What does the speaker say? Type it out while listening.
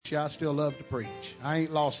preach you, I still love to preach. I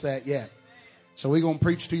ain't lost that yet. So we're going to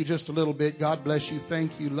preach to you just a little bit. God bless you.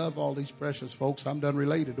 Thank you. Love all these precious folks. I'm done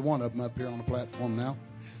related to one of them up here on the platform now.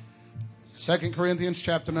 2 Corinthians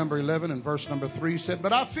chapter number 11 and verse number 3 said,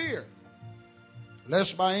 "But I fear,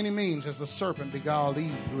 lest by any means as the serpent beguiled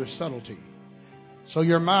Eve through his subtlety, so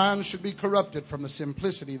your minds should be corrupted from the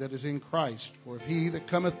simplicity that is in Christ. For if he that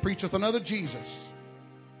cometh preacheth another Jesus,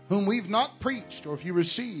 whom we've not preached, or if you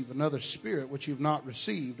receive another spirit which you've not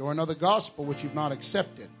received, or another gospel which you've not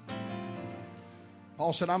accepted."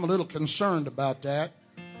 Paul said, I'm a little concerned about that,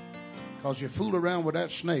 because you fool around with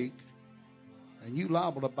that snake and you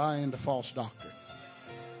liable to buy into false doctrine.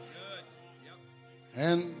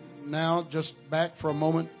 And now, just back for a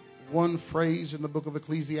moment, one phrase in the book of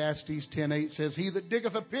Ecclesiastes 10:8 says, "He that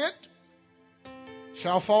diggeth a pit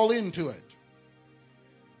shall fall into it,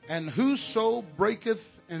 and whoso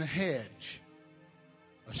breaketh an hedge,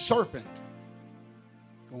 a serpent,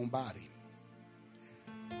 gonna bite him."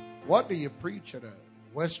 What do you preach at a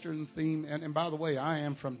Western theme? And by the way, I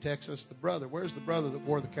am from Texas. Where's the brother that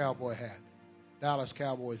wore the cowboy hat? Dallas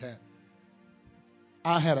Cowboys hat.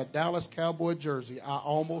 I had a Dallas Cowboy jersey. I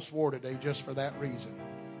almost wore today just for that reason,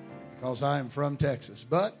 because I am from Texas.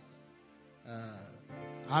 But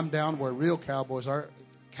I'm down where real cowboys are.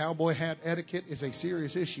 Cowboy hat etiquette is a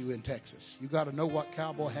serious issue in Texas. You got to know what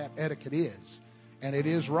cowboy hat etiquette is. And it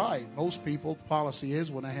is right. Most people, the policy is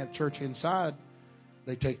when they have church inside,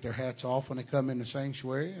 they take their hats off when they come in the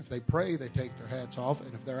sanctuary. If they pray, they take their hats off.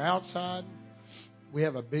 And if they're outside, we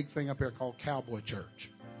have a big thing up here called Cowboy Church.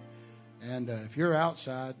 And if you're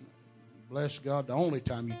outside, bless God, the only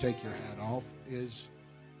time you take your hat off is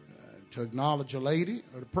to acknowledge a lady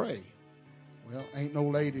or to pray. Well, ain't no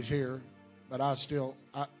ladies here, but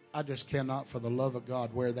I just cannot, for the love of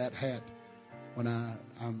God, wear that hat when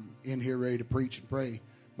I'm in here ready to preach and pray.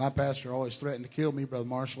 My pastor always threatened to kill me, Brother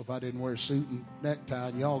Marshall, if I didn't wear a suit and necktie,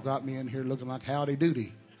 and y'all got me in here looking like Howdy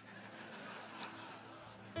Doody.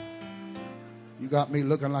 You got me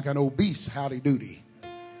looking like an obese Howdy Doody.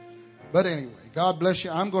 But anyway, God bless you.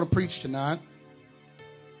 I'm going to preach tonight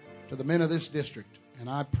to the men of this district, and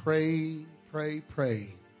I pray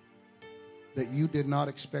that you did not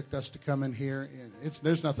expect us to come in here.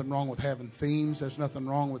 There's nothing wrong with having themes. There's nothing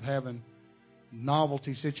wrong with having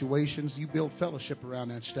novelty situations. You build fellowship around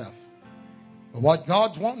that stuff. But what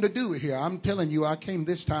God's wanting to do here, I'm telling you, I came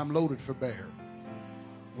this time loaded for bear.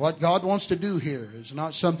 What God wants to do here is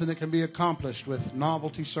not something that can be accomplished with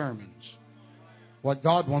novelty sermons. What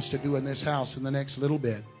God wants to do in this house in the next little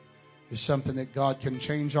bit is something that God can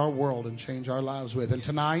change our world and change our lives with. And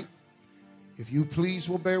tonight, if you please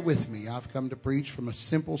will bear with me, I've come to preach from a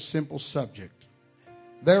simple subject.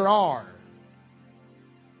 There are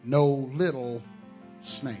no little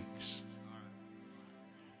snakes.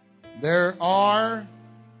 There are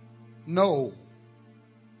no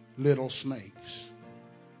little snakes.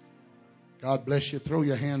 God bless you. Throw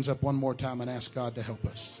your hands up one more time and ask God to help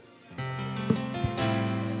us.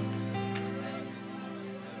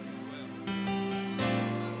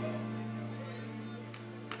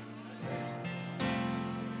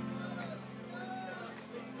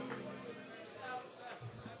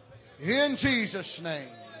 In Jesus' name.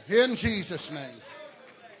 In Jesus' name.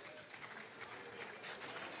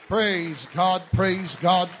 Praise God, praise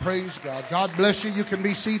God, praise God. God bless you. You can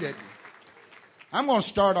be seated. I'm going to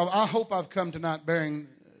start off. I hope I've come tonight bearing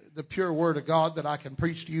the pure word of God that I can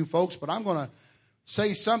preach to you folks, but I'm going to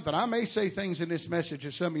say something. I may say things in this message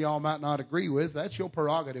that some of y'all might not agree with. That's your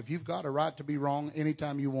prerogative. You've got a right to be wrong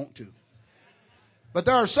anytime you want to. But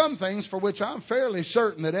there are some things for which I'm fairly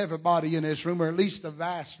certain that everybody in this room, or at least the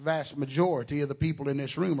vast majority of the people in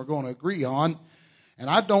this room, are going to agree on. And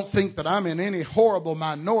I don't think that I'm in any horrible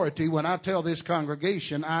minority when I tell this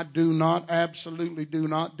congregation I do not, absolutely do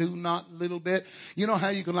not little bit. You know how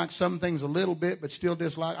you can like some things a little bit but still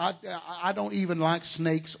dislike? I don't even like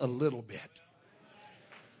snakes a little bit.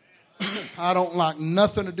 I don't like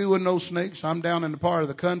nothing to do with no snakes. I'm down in the part of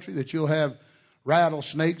the country that you'll have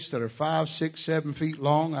rattlesnakes that are 5, 6, 7 feet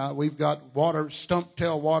long. We've got stump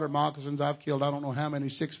tail water moccasins. I've killed I don't know how many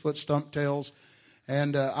 6-foot stump tails.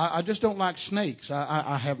 And I just don't like snakes.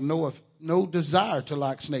 I have no desire to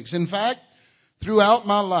like snakes. In fact, throughout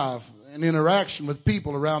my life and interaction with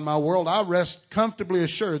people around my world, I rest comfortably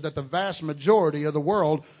assured that the vast majority of the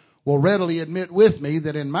world will readily admit with me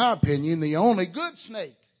that, in my opinion, the only good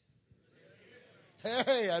snake.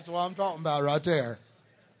 Hey, that's what I'm talking about right there.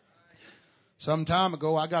 Some time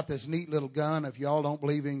ago, I got this neat little gun. If y'all don't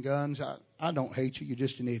believe in guns, I don't hate you. You're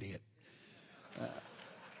just an idiot.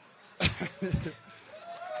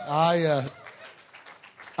 I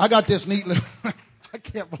got this neat little I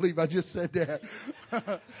can't believe I just said that.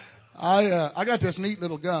 I got this neat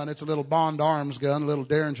little gun. It's a little Bond Arms gun, a little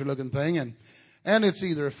Derringer looking thing, and it's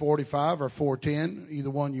either a 45 or 410, either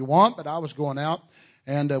one you want. But I was going out,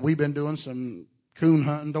 and we've been doing some coon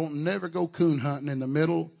hunting. Don't never go coon hunting in the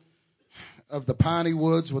middle of the piney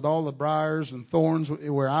woods with all the briars and thorns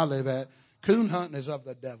where I live at. Coon hunting is of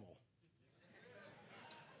the devil.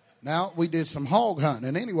 Now, we did some hog hunting.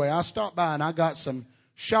 And anyway, I stopped by and I got some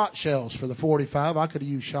shot shells for the 45. I could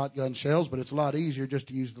have used shotgun shells, but it's a lot easier just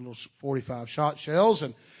to use the little 45 shot shells.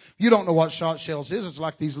 And if you don't know what shot shells is, it's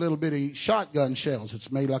like these little bitty shotgun shells.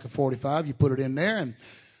 It's made like a 45. You put it in there.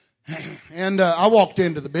 And I walked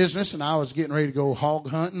into the business and I was getting ready to go hog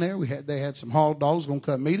hunting there. They had some hog dogs going to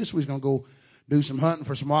come meet us. We was going to go do some hunting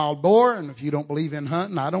for some wild boar. And if you don't believe in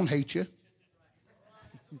hunting, I don't hate you.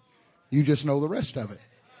 You just know the rest of it.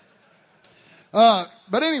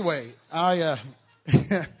 But anyway, I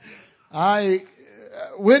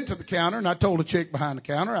went to the counter and I told the chick behind the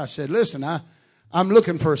counter, I said, listen, I'm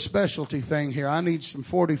looking for a specialty thing here. I need some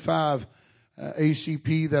 45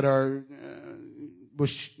 ACP that are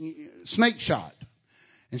was snake shot.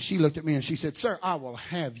 And she looked at me and she said, sir, I will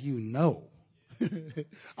have you know.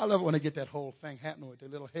 I love it when they get that whole thing happening with their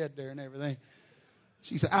little head there and everything.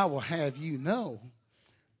 She said, I will have you know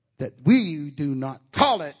that we do not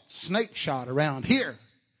call it snake shot around here.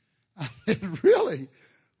 I said, really?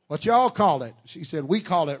 What y'all call it? She said, we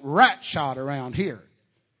call it rat shot around here.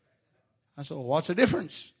 I said, well, what's the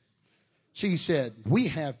difference? She said, we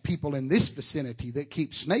have people in this vicinity that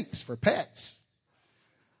keep snakes for pets.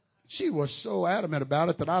 She was so adamant about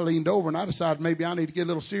it that I leaned over and I decided maybe I need to get a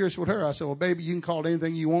little serious with her. I said, well, baby, you can call it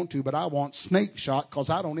anything you want to, but I want snake shot because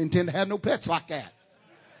I don't intend to have no pets like that.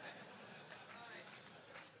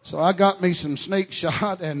 So I got me some snake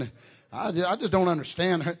shot, and I just don't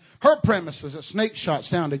understand. Her premise is that snake shot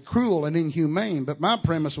sounded cruel and inhumane, but my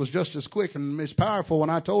premise was just as quick and as powerful when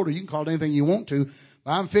I told her, you can call it anything you want to,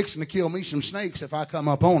 but I'm fixing to kill me some snakes if I come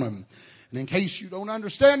up on them. And in case you don't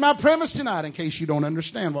understand my premise tonight, in case you don't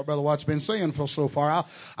understand what Brother Watt's been saying for so far,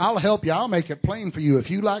 I'll help you. I'll make it plain for you. If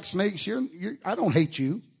you like snakes, I don't hate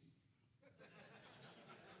you.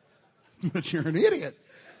 But you're an idiot.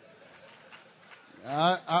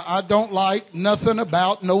 I don't like nothing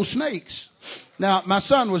about no snakes. Now, my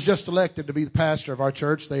son was just elected to be the pastor of our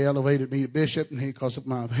church. They elevated me to bishop because of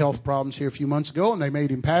my health problems here a few months ago, and they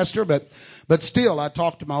made him pastor. But still, I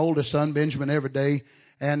talk to my oldest son, Benjamin, every day.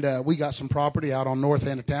 And we got some property out on north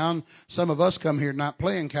end of town. Some of us come here not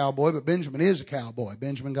playing cowboy, but Benjamin is a cowboy.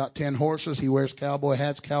 Benjamin got 10 horses. He wears cowboy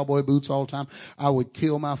hats, cowboy boots all the time. I would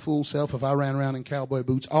kill my fool self if I ran around in cowboy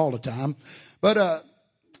boots all the time. But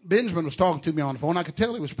Benjamin was talking to me on the phone. I could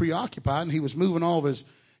tell he was preoccupied, and he was moving all of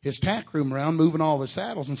his tack room around, moving all of his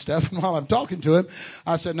saddles and stuff. And while I'm talking to him,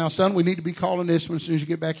 I said, now, son, we need to be calling this one as soon as you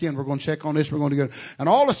get back in. We're going to check on this. We're going to go. And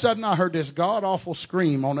all of a sudden, I heard this god-awful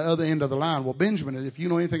scream on the other end of the line. Well, Benjamin, if you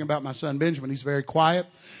know anything about my son Benjamin, he's very quiet,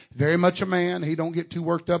 very much a man. He don't get too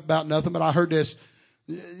worked up about nothing. But I heard this.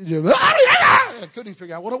 I couldn't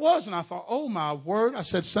figure out what it was. And I thought, oh, my word. I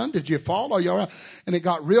said, son, did you fall? Are you all right? And it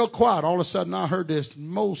got real quiet. All of a sudden, I heard this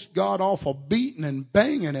most god-awful beating and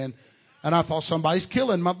banging. And I thought somebody's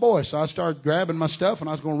killing my boy. So I started grabbing my stuff, and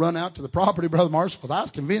I was going to run out to the property, Brother Marshall, because I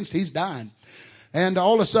was convinced he's dying. And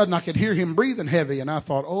all of a sudden, I could hear him breathing heavy. And I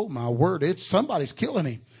thought, oh, my word, somebody's killing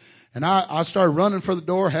him. And I started running for the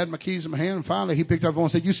door, had my keys in my hand. And finally, he picked up the phone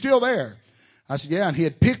and said, you still there? I said, yeah. And he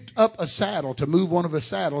had picked up a saddle to move one of his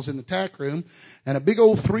saddles in the tack room. And a big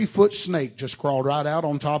old 3-foot snake just crawled right out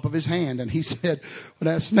on top of his hand. And he said, when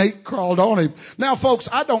that snake crawled on him. Now, folks,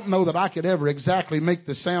 I don't know that I could ever exactly make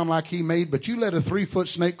the sound like he made, but you let a 3-foot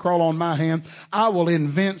snake crawl on my hand, I will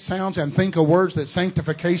invent sounds and think of words that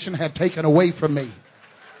sanctification had taken away from me.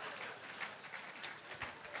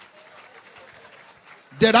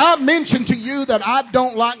 Did I mention to you that I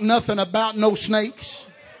don't like nothing about no snakes?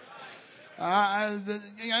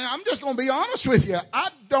 I'm just going to be honest with you. I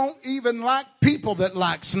don't even like people that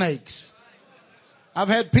like snakes. I've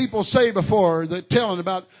had people say before, that telling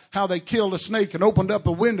about how they killed a snake and opened up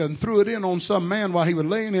a window and threw it in on some man while he was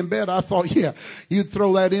laying in bed. I thought, yeah, you'd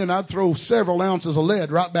throw that in. I'd throw several ounces of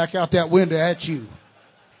lead right back out that window at you.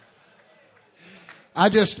 I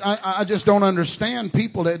just don't understand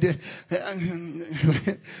people that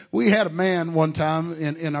we had a man one time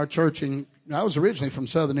in our church I was originally from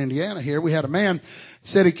southern Indiana here. We had a man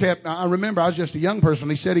said I remember I was just a young person.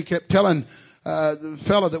 He said he kept telling the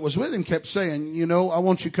fellow that was with him kept saying, I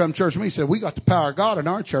want you to come to church with me. He said, we got the power of God in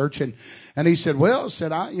our church. And he said, well,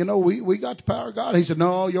 we got the power of God. He said,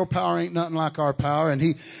 no, your power ain't nothing like our power. And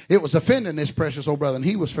it was offending this precious old brother. And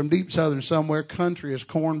he was from deep southern somewhere, country as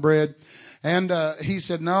cornbread. And he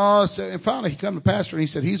said, no. So, and finally he come to pastor, and he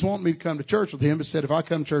said, he's wanting me to come to church with him, but said, if I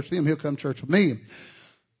come to church with him, he'll come to church with me.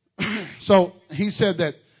 So he said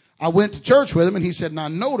that I went to church with him, and he said, and I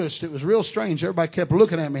noticed it was real strange. Everybody kept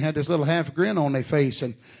looking at me, had this little half grin on their face,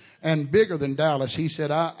 and bigger than Dallas. He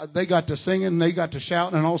said, they got to singing, and they got to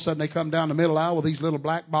shouting, and all of a sudden they come down the middle aisle with these little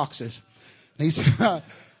black boxes. And he said,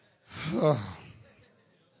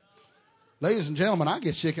 ladies and gentlemen, I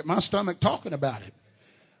get sick at my stomach talking about it.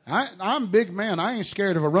 I'm a big man. I ain't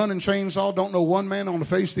scared of a running chainsaw. Don't know one man on the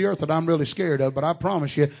face of the earth that I'm really scared of, but I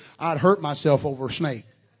promise you, I'd hurt myself over a snake.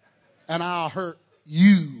 And I'll hurt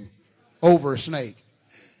you over a snake.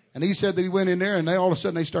 And he said that he went in there, and all of a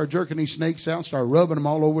sudden they started jerking these snakes out, started rubbing them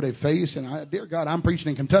all over their face. And dear God, I'm preaching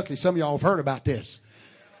in Kentucky. Some of y'all have heard about this.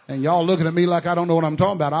 And y'all looking at me like I don't know what I'm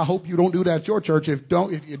talking about. I hope you don't do that at your church. If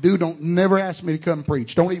you do, don't never ask me to come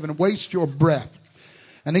preach. Don't even waste your breath.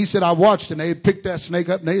 And he said, I watched, and they'd pick that snake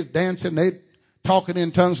up, and they'd dance, and they'd talking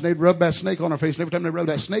in tongues, and they'd rub that snake on their face. And every time they rubbed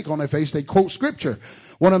that snake on their face, they'd quote scripture.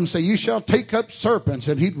 One of them say, you shall take up serpents.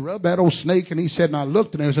 And he'd rub that old snake, and he said, and I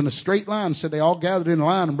looked, and it was in a straight line. Said they all gathered in a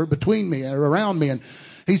line and were between me or around me. And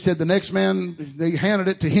he said the next man, they handed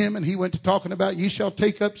it to him, and he went to talking about, you shall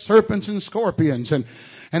take up serpents and scorpions. And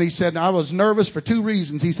he said, I was nervous for two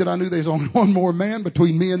reasons. He said, I knew there's only one more man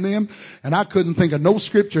between me and them, and I couldn't think of no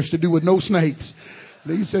scriptures to do with no snakes.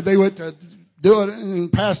 And he said they went to do it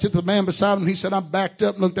and passed it to the man beside him. He said, I backed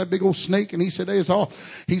up and looked at that big old snake, and he said, there's all.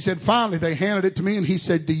 He said, finally they handed it to me, and he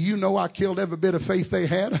said, do you know I killed every bit of faith they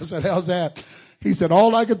had? I said, how's that? He said,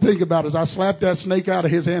 all I could think about is I slapped that snake out of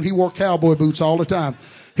his hand. He wore cowboy boots all the time.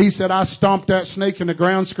 He said, I stomped that snake in the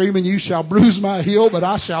ground screaming, you shall bruise my heel, but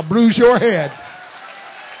I shall bruise your head.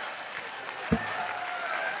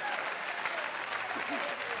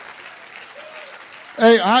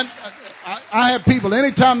 Hey, I have people,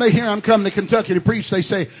 anytime they hear I'm coming to Kentucky to preach, they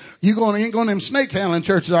say, ain't going to them snake handling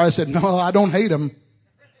churches? I said, no, I don't hate them.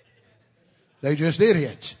 They just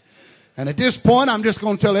idiots. And at this point, I'm just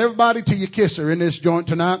going to tell everybody till you kiss her in this joint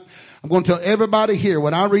tonight. I'm going to tell everybody here,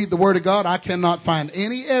 when I read the Word of God, I cannot find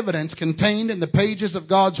any evidence contained in the pages of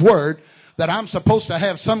God's Word that I'm supposed to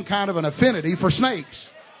have some kind of an affinity for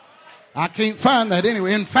snakes. I can't find that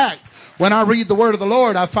anywhere. In fact, when I read the word of the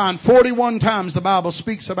Lord, I find 41 times the Bible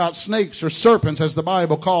speaks about snakes or serpents, as the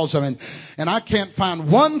Bible calls them. And I can't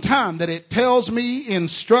find one time that it tells me,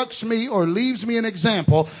 instructs me, or leaves me an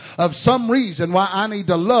example of some reason why I need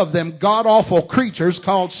to love them god-awful creatures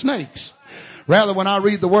called snakes. Rather, when I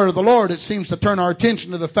read the word of the Lord, it seems to turn our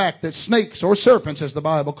attention to the fact that snakes, or serpents as the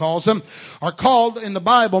Bible calls them, are called in the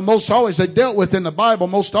Bible most always, they dealt with in the Bible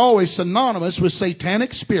most always synonymous with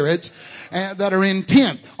satanic spirits that are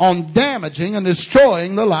intent on damaging and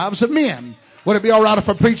destroying the lives of men. Would it be all right if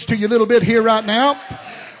I preach to you a little bit here right now?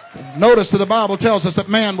 Notice that the Bible tells us that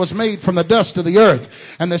man was made from the dust of the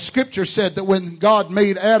earth. And the scripture said that when God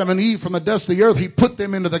made Adam and Eve from the dust of the earth, he put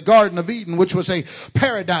them into the Garden of Eden, which was a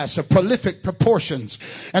paradise of prolific proportions.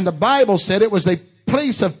 And the Bible said it was a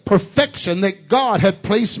place of perfection that God had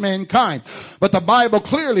placed mankind. But the Bible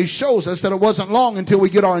clearly shows us that it wasn't long until we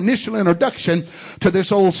get our initial introduction to this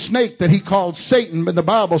old snake that he called Satan. But the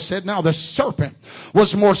Bible said now the serpent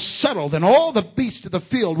was more subtle than all the beasts of the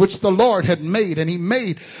field which the Lord had made. And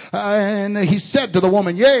he said to the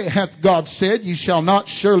woman, yea, hath God said, ye shall not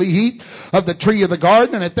surely eat of the tree of the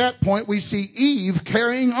garden. And at that point we see Eve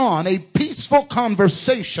carrying on a peaceful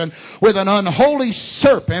conversation with an unholy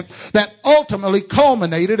serpent that ultimately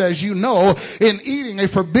culminated, as you know, in eating a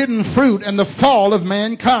forbidden fruit and the fall of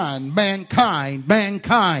mankind,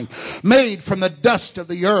 made from the dust of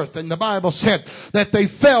the earth. And the Bible said that they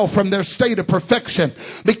fell from their state of perfection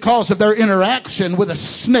because of their interaction with a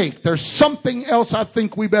snake. There's something else I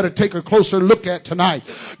think we better take a closer look at tonight.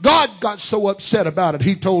 God got so upset about it.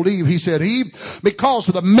 He told Eve, he said, Eve, because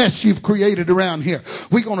of the mess you've created around here,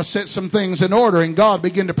 we're going to set some things in order. And God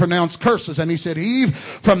began to pronounce curses. And he said, Eve,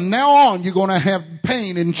 from now on, you're going to have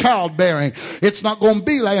pain in childbearing. It's not going to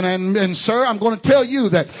be like, and sir, I'm going to tell you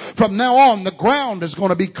that from now on, the ground is going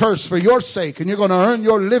to be cursed for your sake, and you're going to earn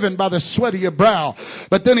your living by the sweat of your brow.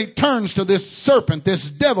 But then he turns to this serpent, this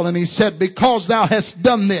devil, and he said, because thou hast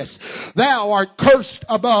done this, thou art cursed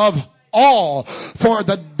above all, for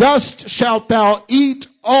the dust shalt thou eat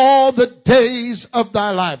all the days of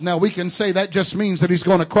thy life. Now we can say that just means that he's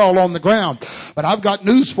going to crawl on the ground. But I've got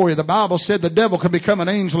news for you. The Bible said the devil can become an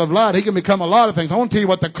angel of light. He can become a lot of things. I want to tell you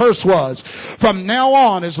what the curse was. From now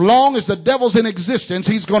on, as long as the devil's in existence,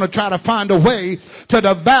 he's going to try to find a way to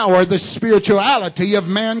devour the spirituality of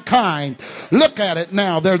mankind. Look at it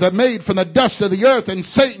now. They're made from the dust of the earth, and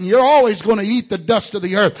Satan, you're always going to eat the dust of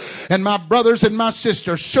the earth. And my brothers and my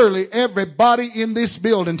sisters, surely everybody in this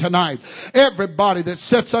building tonight, everybody that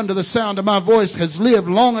sits under the sound of my voice has lived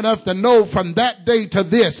long enough to know from that day to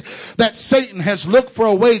this that Satan has looked for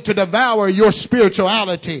a way to devour your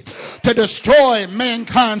spirituality, to destroy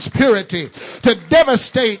mankind's purity, to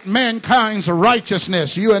devastate mankind's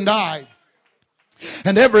righteousness. You and I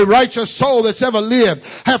and every righteous soul that's ever lived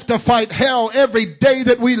have to fight hell every day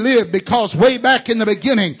that we live, because way back in the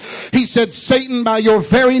beginning, he said, Satan, by your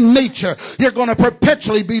very nature, you're going to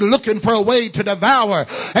perpetually be looking for a way to devour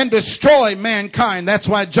and destroy mankind. That's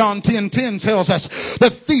why John 10:10 tells us,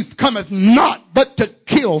 the thief cometh not but to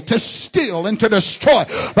kill, to steal, and to destroy.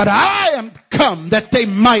 But I am come that they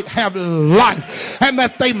might have life, and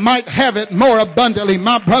that they might have it more abundantly.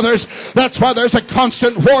 My brothers, that's why there's a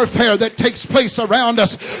constant warfare that takes place around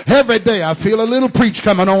us every day. I feel a little preach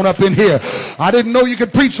coming on up in here. I didn't know you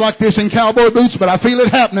could preach like this in cowboy boots, but I feel it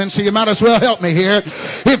happening, so you might as well help me here.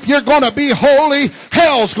 If you're going to be holy,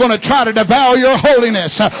 hell's going to try to devour your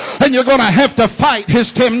holiness, and you're going to have to fight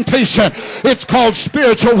his temptation. It's called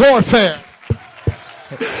spiritual warfare.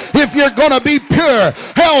 If you're going to be pure,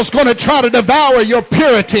 hell's going to try to devour your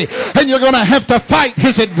purity, and you're going to have to fight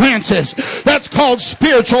his advances. That's called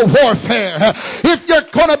spiritual warfare. If you're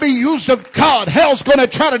going to be used of God, hell's going to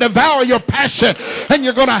try to devour your passion, and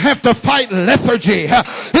you're going to have to fight lethargy.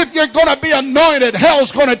 If you're going to be anointed,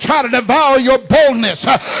 hell's going to try to devour your boldness,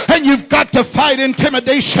 and you've got to fight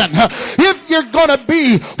intimidation. If you're going to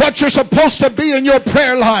be what you're supposed to be in your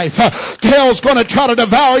prayer life, hell's going to try to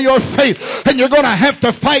devour your faith, and you're going to have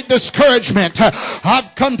to fight discouragement.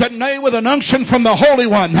 I've come today with an unction from the Holy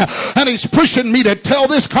One, and he's pushing me to tell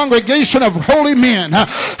this congregation of holy men,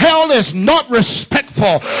 hell is not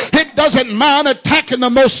respectful. It doesn't mind attacking the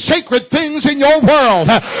most sacred things in your world.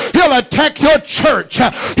 He'll attack your church.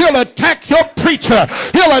 He'll attack your preacher.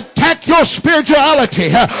 He'll attack your spirituality.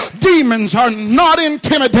 Demons are not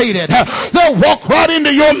intimidated. They'll walk right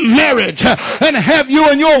into your marriage and have you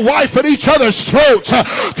and your wife at each other's throats.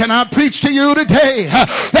 Can I preach to you today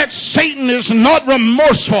that Satan is not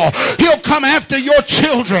remorseful? He'll come after your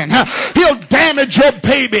children. He'll damage your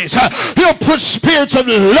babies. He'll put spirits of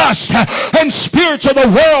lust and spirits of the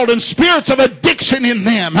world and spirits of addiction in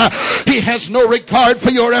them. He has no regard for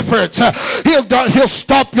your efforts. He'll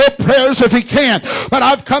stop your prayers if he can. But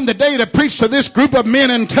I've come today to preach to this group of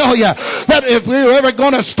men and tell you that if we're ever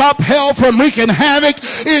going to stop hell from wreaking havoc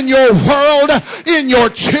in your world, in your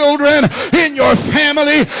children, in your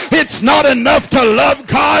family, it's not enough to love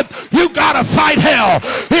God. You got to fight hell.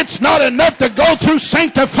 It's not enough to go through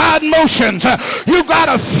sanctified motions. You got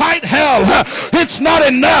to fight hell. It's not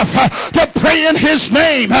enough to pray in his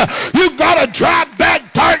name. You got to drive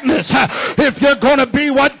back darkness. If you're going to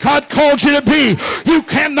be what God called you to be, you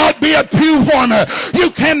cannot be a pew warmer.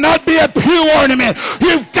 You cannot be a pew ornament.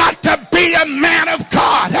 You've got to be a man of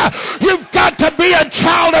God. You've got to be a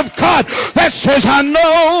child of God that says, I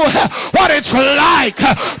know what it's like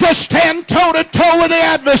to stand toe-to-toe with the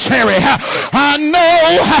adversary. I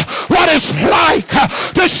know what it's like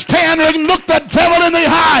to stand and look the devil in the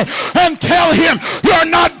eye and tell him, you're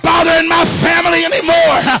not bothering my family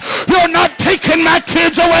anymore. You're not taking my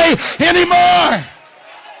kids away anymore.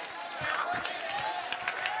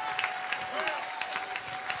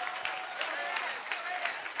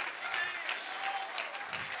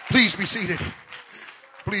 Please be seated.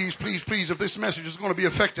 Please, please, please, if this message is going to be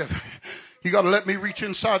effective, you got to let me reach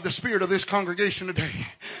inside the spirit of this congregation today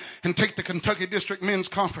and take the Kentucky District Men's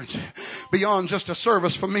Conference beyond just a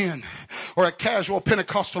service for men or a casual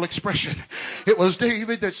Pentecostal expression. It was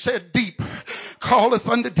David that said, deep calleth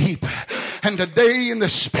unto deep. And today in the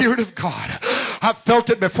Spirit of God, I felt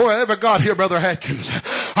it before I ever got here, Brother Atkins.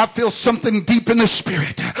 I feel something deep in the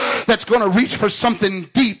Spirit that's going to reach for something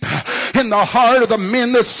deep in the heart of the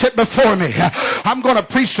men that sit before me. I'm going to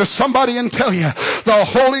preach to somebody and tell you the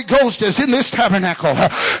Holy Ghost is in this tabernacle,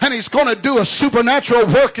 and he's going to do a supernatural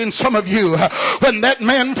work in some of you when that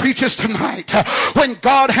man preaches tonight. When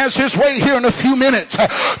God has his way here in a few minutes,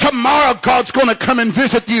 tomorrow God's going to come and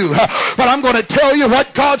visit you. But I'm going to tell you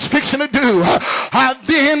what God's fixing to do. I've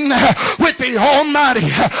been with the Almighty.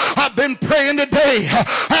 I've been praying today,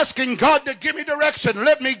 asking God to give me direction.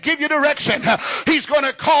 Let me give you direction. He's going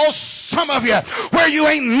to call some of you where you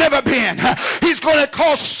ain't never been. He's going to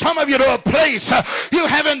call some of you to a place you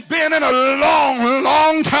haven't been in a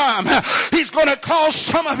long time. He's going to call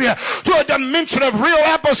some of you to a dimension of real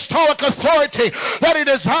apostolic authority that He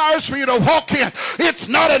desires for you to walk in. It's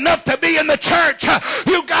not enough to be in the church.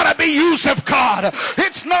 You got to be used of God.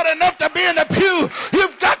 It's not enough to be in the pew.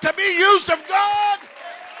 You've got to be used of God.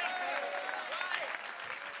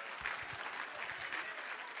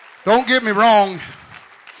 Don't get me wrong.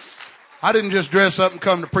 I didn't just dress up and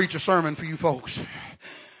come to preach a sermon for you folks.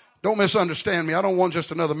 Don't misunderstand me. I don't want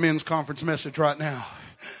just another men's conference message right now.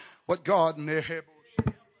 What God in their head.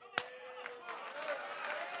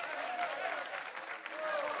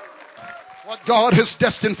 What God has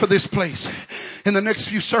destined for this place in the next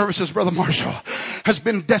few services, Brother Marshall, has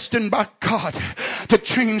been destined by God to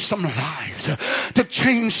change some lives, to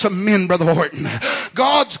change some men, Brother Horton.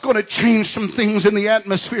 God's going to change some things in the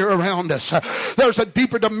atmosphere around us. There's a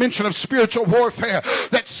deeper dimension of spiritual warfare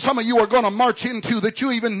that some of you are going to march into that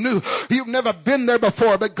you even knew you've never been there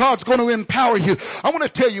before, but God's going to empower you. I want to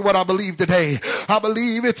tell you what I believe today. I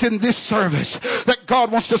believe it's in this service that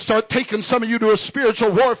God wants to start taking some of you to a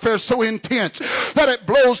spiritual warfare so intense that it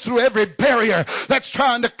blows through every barrier that's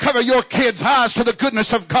trying to cover your kids' eyes to the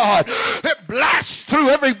goodness of God. It blasts through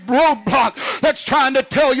every roadblock that's trying to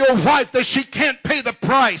tell your wife that she can't pay the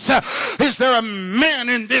price. Is there a man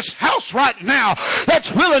in this house right now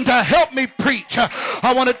that's willing to help me preach?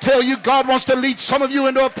 I want to tell you, God wants to lead some of you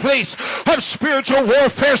into a place of spiritual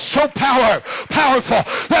warfare so powerful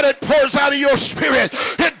that it pours out of your spirit.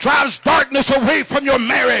 It drives darkness away from your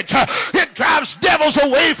marriage. It drives devils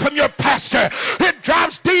away from your pastor. It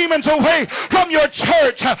drives demons away from your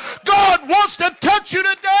church. God wants to touch you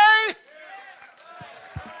today.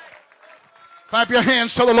 Clap your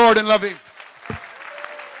hands to the Lord and love Him.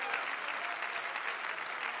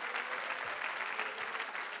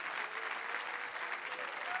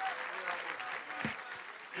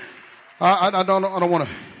 I'm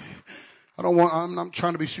not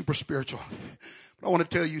trying to be super spiritual. But I want to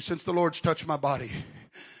tell you, since the Lord's touched my body,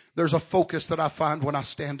 there's a focus that I find when I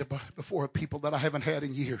stand before people that I haven't had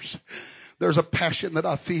in years. There's a passion that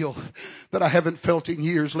I feel that I haven't felt in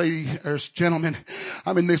years. Ladies, gentlemen,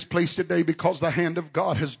 I'm in this place today because the hand of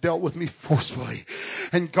God has dealt with me forcefully.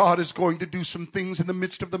 And God is going to do some things in the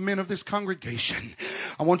midst of the men of this congregation.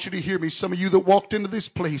 I want you to hear me. Some of you that walked into this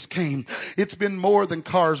place came. It's been more than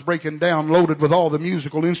cars breaking down, loaded with all the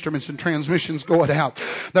musical instruments and transmissions going out.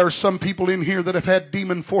 There are some people in here that have had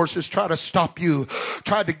demon forces try to stop you,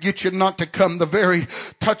 tried to get you not to come. The very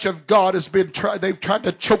touch of God has been tried. They've tried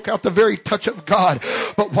to choke out the very touch of God.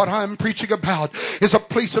 But what I'm preaching about is a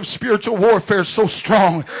place of spiritual warfare so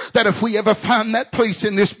strong that if we ever find that place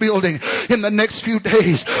in this building in the next few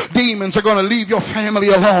days, demons are going to leave your family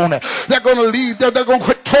alone. They're going to leave. They're going to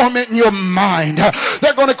quit tormenting your mind.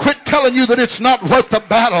 They're going to quit telling you that it's not worth the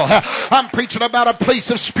battle. I'm preaching about a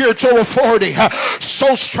place of spiritual authority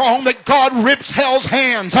so strong that God rips hell's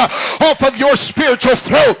hands off of your spiritual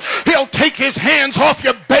throat. He'll take His hands off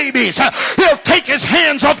your babies. He'll take His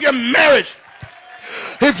hands off your marriage.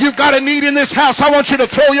 If you've got a need in this house, I want you to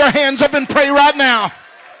throw your hands up and pray right now.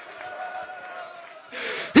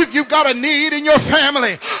 If you've got a need in your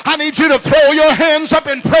family, I need you to throw your hands up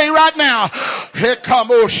and pray right now.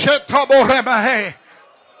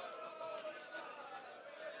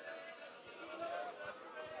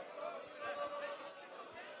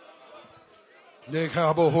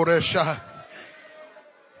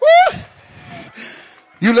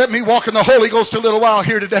 You let me walk in the Holy Ghost a little while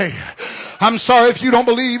here today. I'm sorry if you don't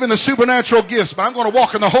believe in the supernatural gifts, but I'm going to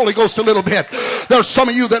walk in the Holy Ghost a little bit. There's some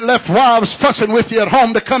of you that left wives fussing with you at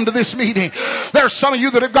home to come to this meeting. There's some of you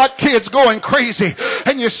that have got kids going crazy.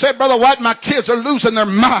 And you said, Brother White, my kids are losing their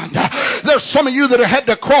mind. There's some of you that have had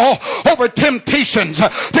to crawl over temptations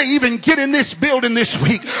to even get in this building this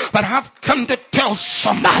week. But I've come to tell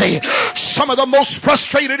somebody, some of the most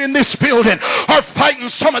frustrated in this building are fighting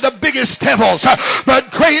some of the biggest devils. But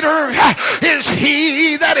greater is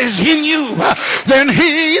He that is in you than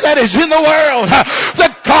he that is in the world.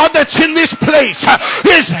 The God that's in this place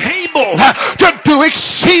is able to do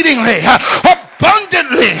exceedingly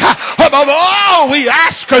abundantly above all we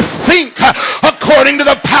ask or think, according to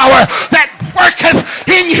the power that worketh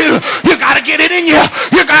in you. You got to get it in you.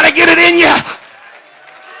 You got to get it in you.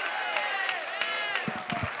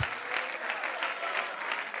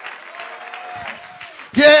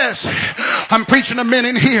 Yes, I'm preaching to men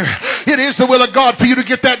in here. It is the will of God for you to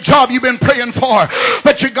get that job you've been praying for,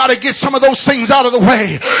 but you got to get some of those things out of the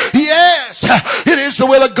way. Yes, it is the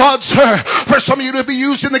will of God, sir, for some of you to be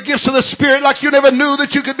used in the gifts of the Spirit like you never knew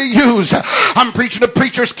that you could be used. I'm preaching to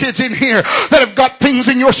preachers' kids in here that have got things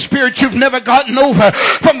in your spirit you've never gotten over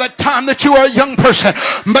from the time that you were a young person.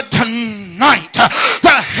 But tonight, the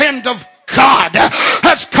hand of God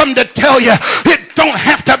has come to tell you it don't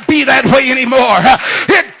have to be that way anymore.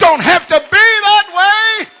 It don't have to be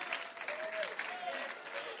that way.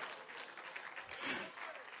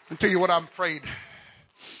 I'll tell you what I'm afraid.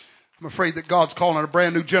 I'm afraid that God's calling a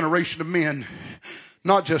brand new generation of men,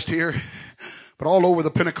 not just here, but all over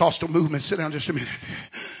the Pentecostal movement. Sit down just a minute.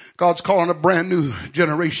 God's calling a brand new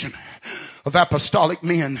generation of apostolic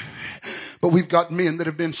men. But we've got men that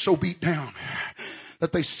have been so beat down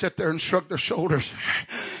that they sit there and shrug their shoulders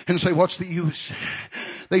and say, what's the use?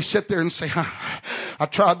 They sit there and say, I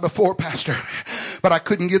tried before, Pastor, but I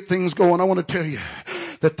couldn't get things going. I want to tell you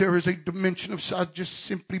that there is a dimension of, I just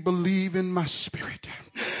simply believe in my spirit.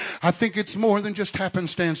 I think it's more than just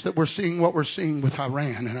happenstance that we're seeing what we're seeing with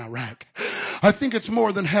Iran and Iraq. I think it's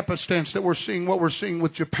more than happenstance that we're seeing what we're seeing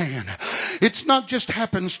with Japan. It's not just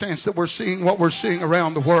happenstance that we're seeing what we're seeing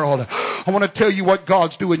around the world. I want to tell you what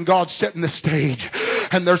God's doing. God's setting the stage.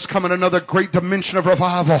 And there's coming another great dimension of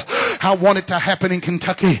revival. I want it to happen in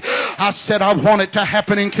Kentucky. I said I want it to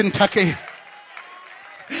happen in Kentucky.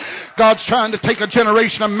 God's trying to take a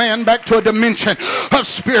generation of man back to a dimension of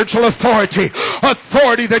spiritual authority.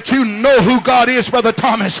 Authority that you know who God is, Brother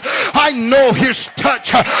Thomas. I know His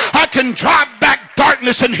touch. I can drive back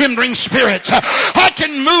darkness and hindering spirits. I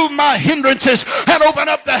can move my hindrances and open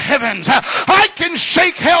up the heavens. I can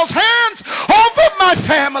shake hell's hands off of my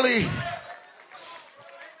family.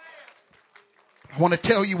 I want to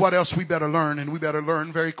tell you what else we better learn, and we better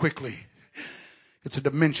learn very quickly. It's a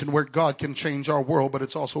dimension where God can change our world, but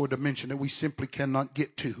it's also a dimension that we simply cannot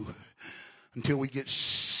get to until we get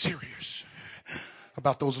serious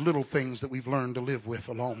about those little things that we've learned to live with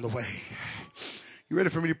along the way. You ready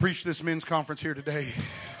for me to preach this men's conference here today?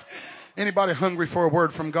 Anybody hungry for a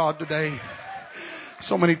word from God today?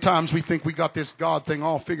 So many times we think we got this God thing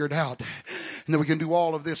all figured out, and that we can do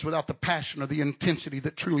all of this without the passion or the intensity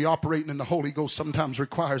that truly operating in the Holy Ghost sometimes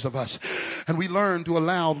requires of us. And we learn to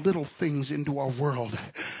allow little things into our world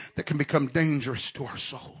that can become dangerous to our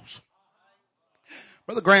souls.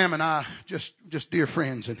 Brother Graham and I, just dear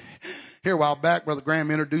friends, and here a while back, Brother Graham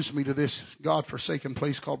introduced me to this God-forsaken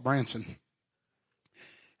place called Branson.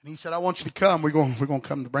 And he said, I want you to come. We're going to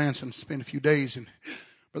come to Branson, spend a few days. And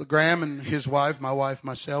Brother Graham and his wife, my wife,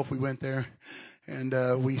 myself, we went there,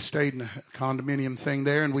 and we stayed in a condominium thing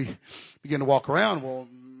there, and we began to walk around. Well,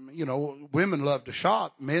 you know, women love to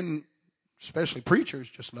shop. Men, especially preachers,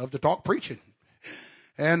 just love to talk preaching.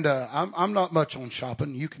 And I'm not much on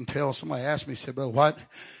shopping. You can tell. Somebody asked me, said, Brother White,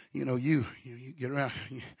 you know, you get around,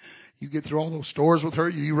 you get through all those stores with her,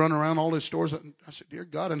 you run around all those stores. I said, dear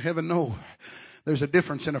God in heaven, no. There's a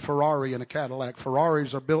difference in a Ferrari and a Cadillac.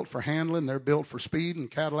 Ferraris are built for handling. They're built for speed. And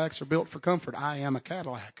Cadillacs are built for comfort. I am a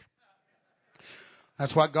Cadillac.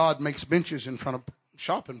 That's why God makes benches in front of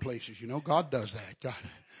shopping places. You know, God does that. God.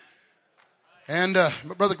 And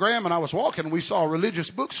Brother Graham and I was walking, and we saw a religious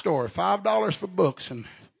bookstore, $5 for books. And,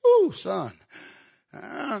 ooh, son,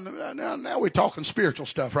 now we're talking spiritual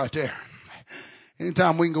stuff right there.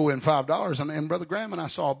 Anytime we can go in $5. And Brother Graham and I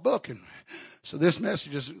saw a book, and so this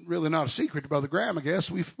message is really not a secret to Brother Graham, I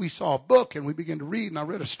guess. We saw a book, and we began to read, and I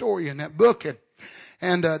read a story in that book,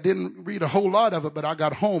 and didn't read a whole lot of it, but I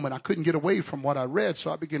got home, and I couldn't get away from what I read,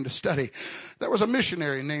 so I began to study. There was a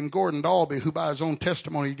missionary named Gordon Dalby who, by his own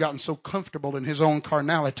testimony, had gotten so comfortable in his own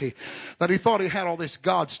carnality that he thought he had all this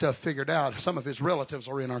God stuff figured out. Some of his relatives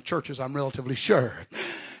are in our churches, I'm relatively sure.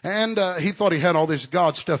 And he thought he had all this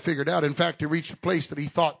God stuff figured out. In fact, he reached a place that he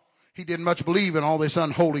thought he didn't much believe in all this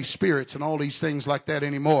unholy spirits and all these things like that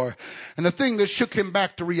anymore. And the thing that shook him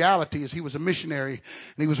back to reality is he was a missionary,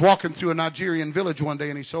 and he was walking through a Nigerian village one day,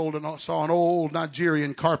 and he saw an old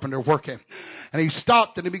Nigerian carpenter working. And he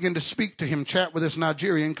stopped, and he began to speak to him, chat with this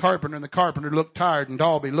Nigerian carpenter, and the carpenter looked tired, and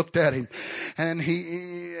Dalby looked at him. And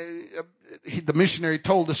the missionary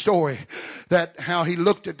told the story that how he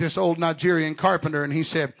looked at this old Nigerian carpenter, and he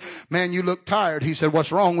said, man, you look tired. He said,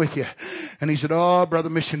 what's wrong with you? And he said, oh, brother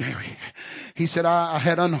missionary. He said, I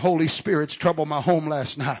had unholy spirits trouble my home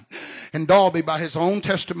last night. And Dalby, by his own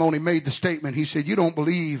testimony, made the statement. He said, you don't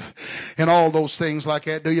believe in all those things like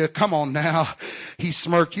that, do you? Come on now. He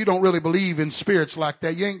smirked. You don't really believe in spirits like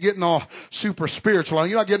that. You ain't getting all super spiritual.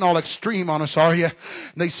 You're not getting all extreme on us, are you?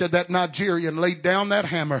 And they said that Nigerian laid down that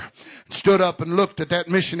hammer, stood up and looked at that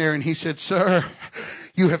missionary, and he said, sir,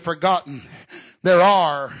 you have forgotten there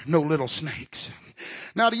are no little snakes.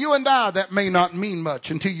 Now, to you and I, that may not mean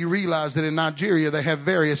much until you realize that in Nigeria, they have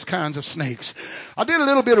various kinds of snakes. I did a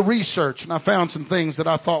little bit of research, and I found some things that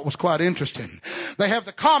I thought was quite interesting. They have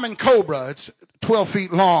the common cobra. It's 12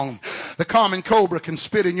 feet long. The common cobra can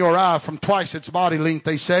spit in your eye from twice its body length,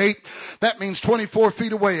 they say. That means 24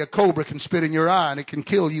 feet away, a cobra can spit in your eye, and it can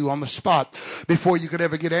kill you on the spot before you could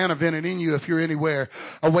ever get antivenin in you if you're anywhere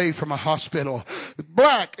away from a hospital.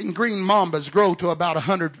 Black and green mambas grow to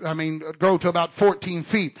about 14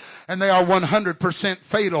 feet, and they are 100%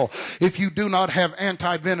 fatal if you do not have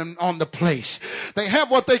antivenom on the place. They have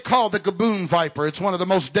what they call the gaboon viper. It's one of the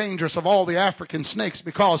most dangerous of all the African snakes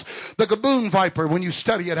because the gaboon viper, when you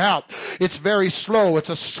study it out, it's very slow. It's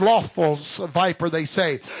a slothful viper, they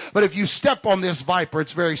say. But if you step on this viper,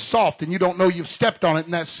 it's very soft, and you don't know you've stepped on it,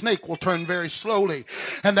 and that snake will turn very slowly.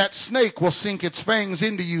 And that snake will sink its fangs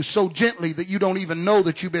into you so gently that you don't even know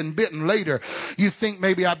that you've been bitten later. You think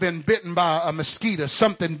maybe I've been bitten by a mosquito.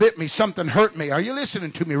 Something bit me. Something hurt me. Are you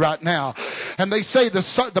listening to me right now? And they say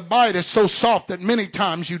the bite is so soft that many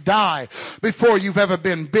times you die before you've ever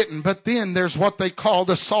been bitten. But then there's what they call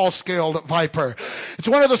the saw-scaled viper. It's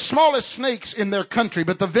one of the smallest snakes in their country,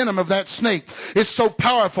 but the venom of that snake is so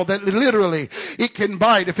powerful that literally it can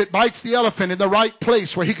bite. If it bites the elephant in the right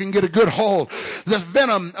place where he can get a good hold, the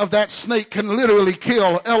venom of that snake can literally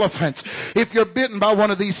kill elephants. If you're bitten by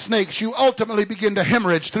one of these snakes, you ultimately begin to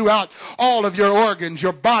hemorrhage throughout all of your organs.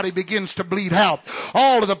 Your body begins to bleed out.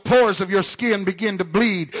 All of the pores of your skin begin to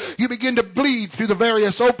bleed. You begin to bleed through the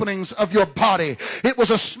various openings of your body. It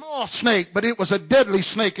was a small snake, but it was a deadly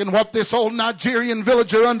snake. And what this old Nigerian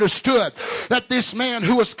villager understood, that this man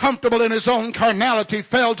who was comfortable in his own carnality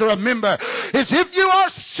failed to remember, is if you are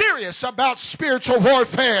serious about spiritual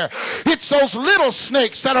warfare, it's those little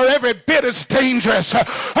snakes that are every bit as dangerous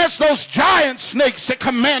as those giant snakes that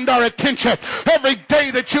command our attention every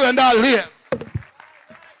day that you and I live.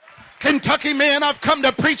 Kentucky men, I've come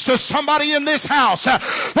to preach to somebody in this house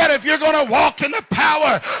that if you're going to walk in the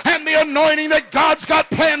power and the anointing that God's got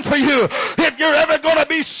planned for you, if you're ever going to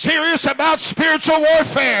be serious about spiritual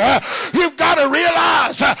warfare, you've got to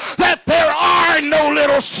realize that there are no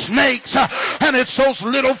little snakes, and it's those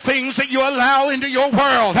little things that you allow into your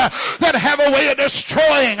world that have a way of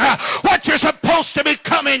destroying what you're supposed to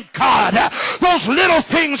become in God. Those little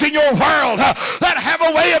things in your world that have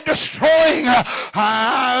a way of destroying.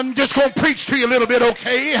 I'm just going to preach to you a little bit,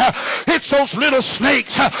 okay? It's those little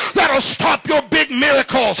snakes that'll stop your big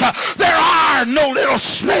miracles. There are no little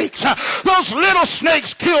snakes. Those little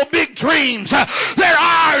snakes kill big dreams. There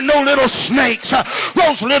are no little snakes.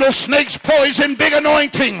 Those little snakes poison big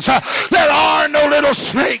anointings. There are no little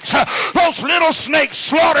snakes. Those little snakes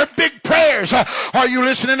slaughter big prayers. Are you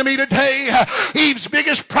listening to me today? Eve's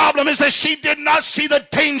biggest problem is that she did not see the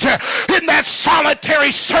danger in that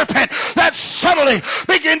solitary serpent that subtly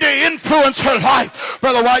began to influence her life.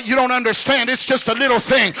 Brother White, you don't understand. It's just a little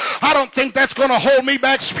thing. I don't think that's going to hold me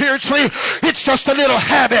back spiritually. It's just a little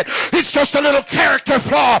habit. It's just a little character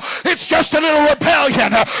flaw. It's just a little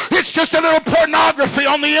rebellion. It's just a little pornography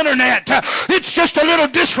on the internet. It's just a little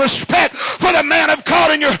disrespect for the man of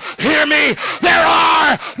God. And you hear me? There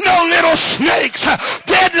are no little snakes.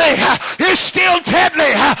 Deadly is still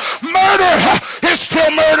deadly. Murder is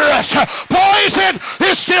still murderous. Poison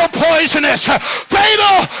is still poisonous.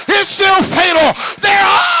 Fatal is still fatal. There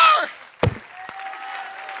are.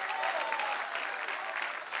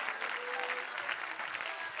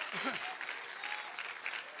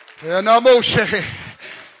 There are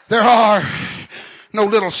no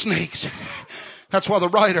little snakes. That's why the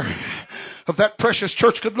writer of that precious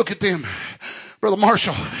church could look at them, Brother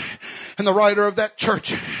Marshall, and the writer of that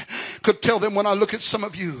church could tell them, when I look at some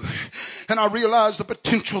of you and I realize the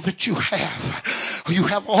potential that you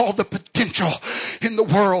have all the potential in the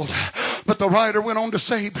world. But the writer went on to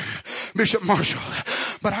say, Bishop Marshall,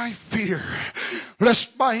 but I fear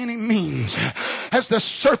lest by any means as the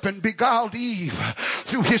serpent beguiled Eve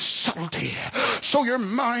through his subtlety, so your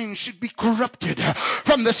mind should be corrupted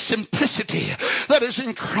from the simplicity that is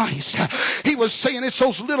in Christ. He was saying it's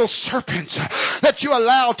those little serpents that you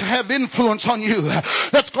allow to have influence on you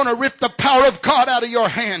that's going to rip the power of God out of your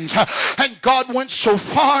hands. And God went so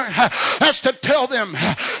far as to tell them,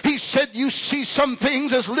 he said, you see some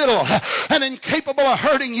things as little and incapable of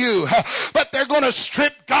hurting you, but they're going to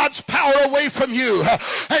strip God's power away from you.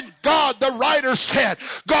 And God, the writer said,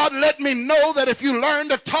 God let me know that if you learn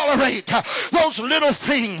to tolerate those little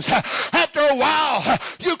things, after a while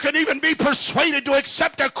you can even be persuaded to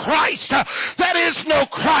accept a Christ that is no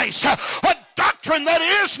Christ, a doctrine that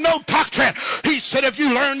is no doctrine. He said, if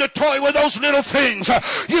you learn to toy with those little things,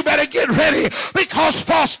 you better get ready, because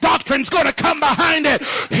false doctrine's going to come behind it.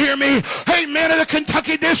 Hear me? Amen. In the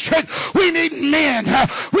Kentucky district, we need men.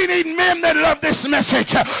 We need men that love this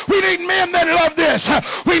message. We need men that love this.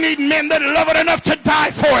 We need men that love it enough to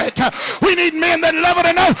die for it. We need men that love it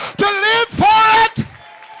enough to live for it.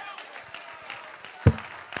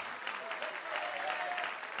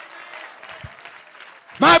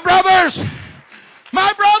 My brothers,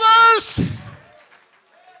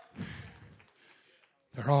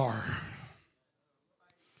 there are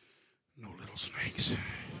no little snakes.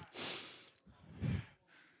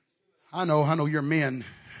 I know you're men.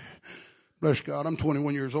 Bless God, I'm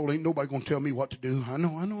 21 years old. Ain't nobody going to tell me what to do. I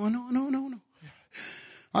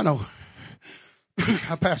know.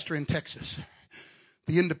 I pastor in Texas.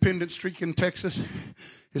 The independent streak in Texas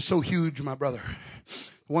is so huge, my brother.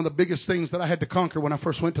 One of the biggest things that I had to conquer when I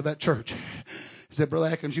first went to that church is that, Brother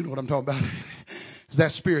Atkins, you know what I'm talking about, is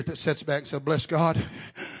that spirit that sits back and says, bless God,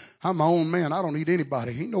 I'm my own man. I don't need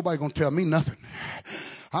anybody. Ain't nobody going to tell me nothing.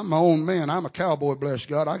 I'm my own man. I'm a cowboy, bless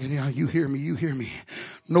God. You hear me.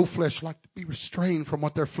 No flesh like to be restrained from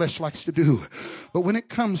what their flesh likes to do. But when it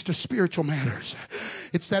comes to spiritual matters,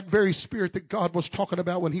 it's that very spirit that God was talking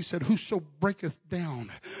about when he said, whoso breaketh down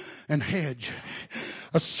an hedge,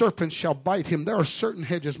 a serpent shall bite him. There are certain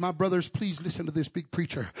hedges. My brothers, please listen to this big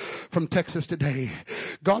preacher from Texas today.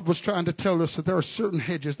 God was trying to tell us that there are certain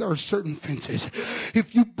hedges, there are certain fences.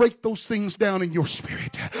 If you break those things down in your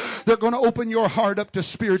spirit, they're going to open your heart up to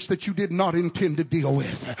spirits that you did not intend to deal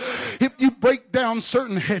with. If you break down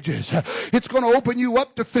certain hedges, it's going to open you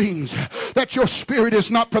up to things that your spirit is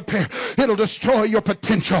not prepared. It'll destroy your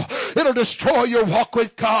potential. It'll destroy your walk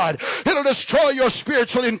with God. It'll destroy your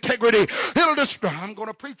spiritual integrity. I'm going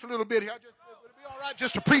to preach a little bit here. Right,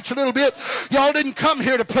 just to preach a little bit. Y'all didn't come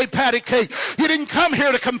here to play patty cake. You didn't come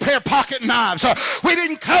here to compare pocket knives. We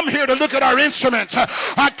didn't come here to look at our instruments.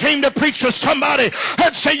 I came to preach to somebody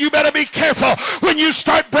and say, you better be careful when you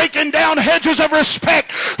start breaking down hedges of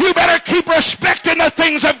respect. You better keep respecting the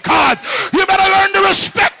things of God. You better learn to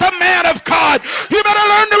respect the man of God. You better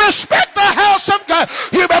learn to respect the house of God.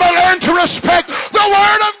 You better learn to respect the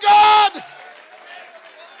word of God.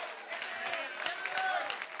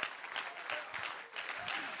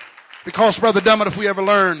 Because, Brother Dummett, if we ever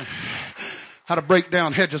learn how to break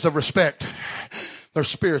down hedges of respect, there's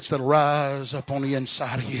spirits that'll rise up on the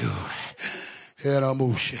inside of you.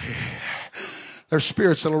 There's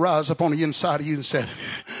spirits that'll rise up on the inside of you and say,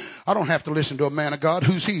 I don't have to listen to a man of God.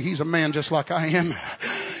 Who's he? He's a man just like I am.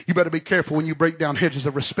 You better be careful when you break down hedges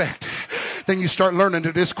of respect. Then you start learning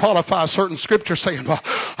to disqualify certain scripture saying, well,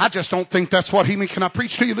 I just don't think that's what he means. Can I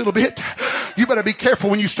preach to you a little bit? You better be careful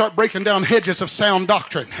when you start breaking down hedges of sound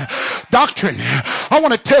doctrine. Doctrine. I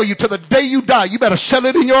want to tell you, to the day you die, you better settle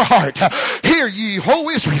it in your heart. Hear ye, O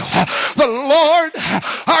Israel, the Lord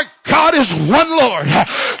our God is one Lord.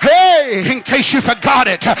 Hey, in case you forgot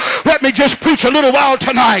it, let me just preach a little while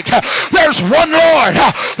tonight. There's one Lord.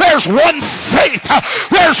 There's one faith.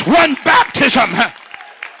 There's one baptism.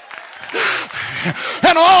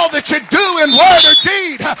 And all that you do in word or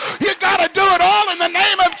deed, you got to do it all in the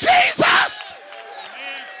name of Jesus.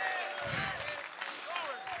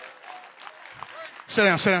 Sit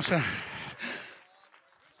down.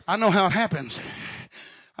 I know how it happens.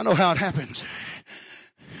 You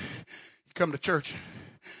come to church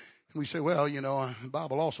and we say, well, the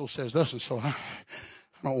Bible also says this, and so I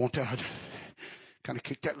don't want that. I just kind of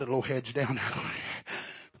kick that little old hedge down.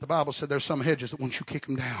 The Bible said there's some hedges that once you kick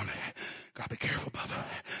them down, got to be careful, brother,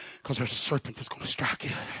 because there's a serpent that's going to strike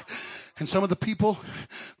you. And some of the people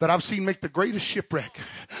that I've seen make the greatest shipwreck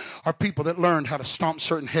are people that learned how to stomp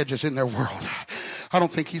certain hedges in their world. I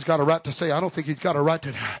don't think he's got a right to say,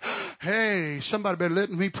 hey, somebody better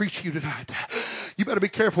let me preach to you tonight. You better be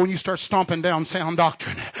careful when you start stomping down sound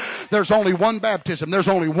doctrine. There's only one baptism. There's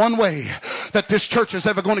only one way that this church is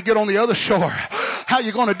ever going to get on the other shore. How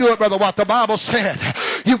you going to do it, brother? What the Bible said.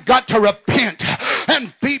 You've got to repent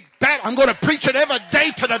and be baptized. I'm going to preach it every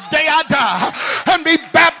day to the day I die and be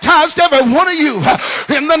baptized, every one of you,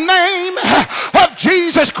 in the name of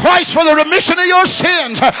Jesus Christ for the remission of your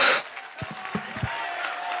sins.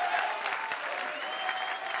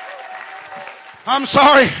 I'm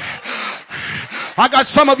sorry. I got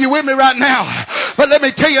some of you with me right now. But let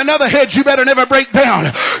me tell you another hedge you better never break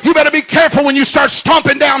down. You better be careful when you start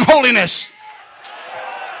stomping down holiness.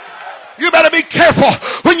 You better be careful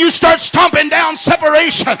when you start stomping down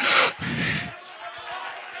separation.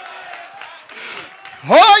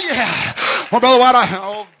 Oh, yeah. Well, Brother White,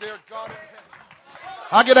 oh, dear God.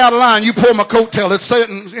 I get out of line. You pull my coattail. Let's say it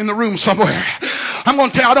in the room somewhere. I'm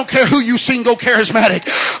going to tell you, I don't care who you see go charismatic.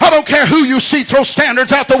 I don't care who you see throw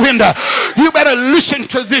standards out the window. You better listen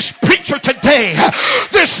to this preacher today.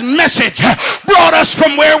 This message brought us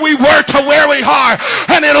from where we were to where we are,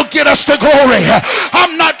 and it'll get us to glory.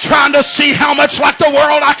 I'm not trying to see how much like the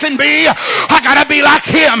world I can be. I got to be like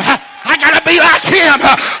him. I got to be like him.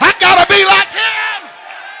 I got to be like him.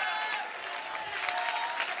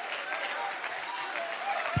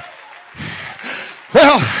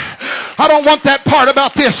 Well, I don't want that part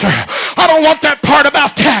about this. I don't want that part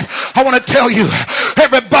about that. I want to tell you,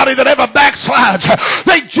 everybody that ever backslides,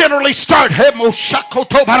 they generally start.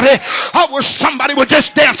 I wish somebody would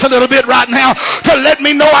just dance a little bit right now to let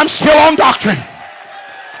me know I'm still on doctrine.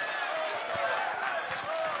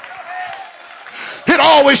 It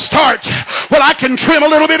always starts, well, I can trim a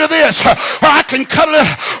little bit of this, or I can cut a little,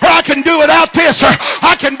 or I can do without this, or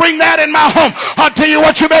I can bring that in my home. I'll tell you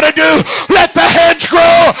what you better do. Let the hedge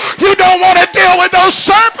grow. You don't want to deal with those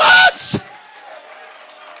serpents.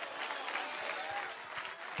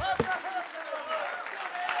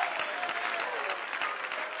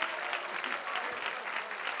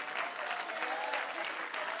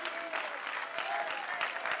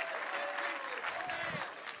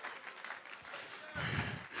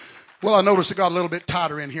 Well, I noticed it got a little bit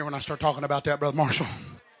tighter in here when I start talking about that, Brother Marshall.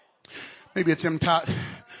 Maybe it's them tight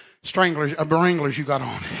wranglers you got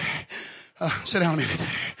on. Sit down a minute.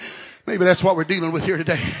 Maybe that's what we're dealing with here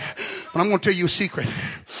today. But I'm going to tell you a secret.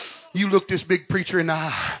 You look this big preacher in the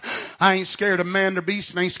eye. I ain't scared of man or beast,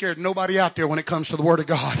 and I ain't scared of nobody out there when it comes to the Word of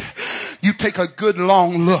God. You take a good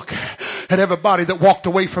long look at everybody that walked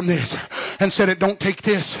away from this and said it don't take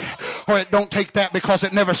this or it don't take that, because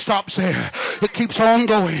it never stops there. It keeps on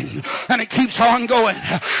going and it keeps on going,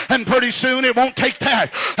 and pretty soon it won't take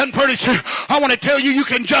that, and pretty soon I want to tell you, you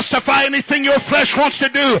can justify anything your flesh wants to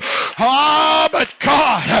do. But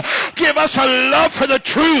God, give us a love for the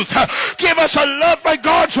truth. Give us a love for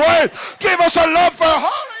God's Word. Give us a love for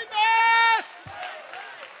holiness.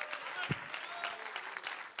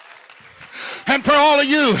 And for all of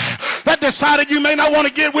you that decided you may not want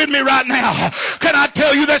to get with me right now, can I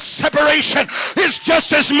tell you that separation is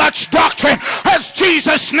just as much doctrine as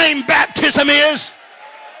Jesus' name baptism is?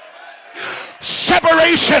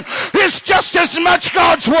 Separation is just as much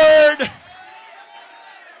God's Word.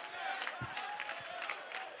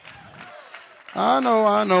 I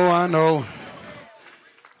know.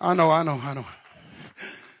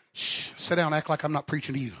 Shh, sit down, act like I'm not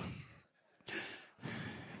preaching to you.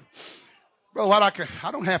 Bro, I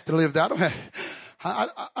don't have to live that.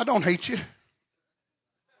 I don't hate you.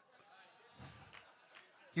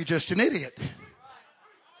 You're just an idiot.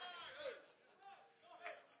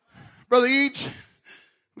 Brother Eads,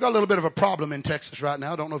 we've got a little bit of a problem in Texas right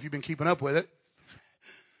now. I don't know if you've been keeping up with it.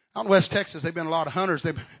 Out in West Texas, they've been a lot of hunters.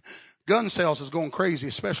 Gun sales is going crazy,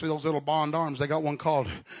 especially those little Bond Arms. They got one called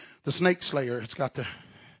the Snake Slayer. It's got the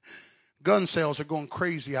gun sales are going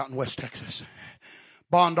crazy out in West Texas.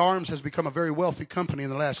 Bond Arms has become a very wealthy company in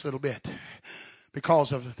the last little bit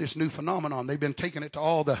because of this new phenomenon. They've been taking it to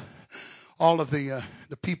all of the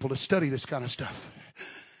people to study this kind of stuff.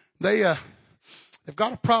 They've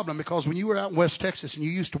got a problem because when you were out in West Texas and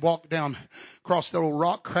you used to walk down across that old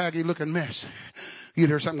rock craggy looking mess, you'd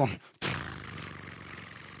hear something going.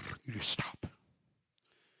 You just stop,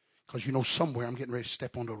 because you know somewhere I'm getting ready to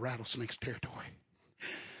step onto a rattlesnake's territory.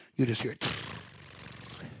 You just hear it.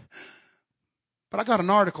 But I got an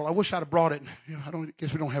article. I wish I'd have brought it. I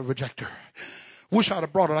guess we don't have a projector. Wish I'd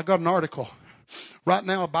have brought it. I got an article. Right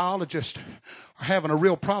now, biologists are having a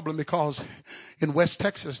real problem because in West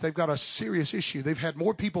Texas, they've got a serious issue. They've had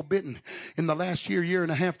more people bitten in the last year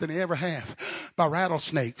and a half than they ever have by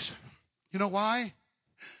rattlesnakes. You know why?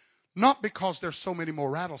 Not because there's so many more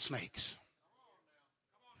rattlesnakes.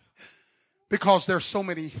 Because there's so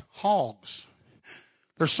many hogs.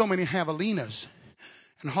 There's so many javelinas.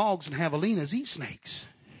 And hogs and javelinas eat snakes.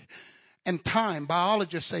 And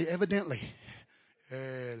biologists say evidently,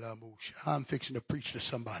 I'm fixing to preach to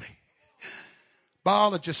somebody.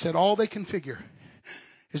 Biologists said all they can figure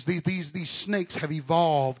is these snakes have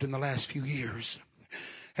evolved in the last few years.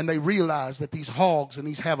 And they realize that these hogs and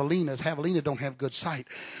these javelina don't have good sight.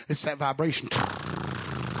 It's that vibration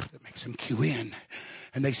that makes them cue in.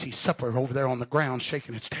 And they see supper over there on the ground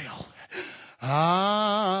shaking its tail.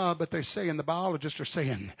 But they're saying, the biologists are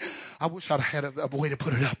saying, I wish I'd had a way to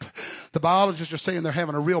put it up. The biologists are saying they're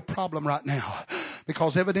having a real problem right now.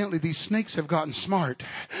 Because evidently these snakes have gotten smart.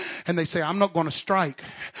 And they say, I'm not going to strike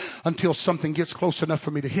until something gets close enough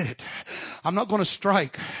for me to hit it. I'm not going to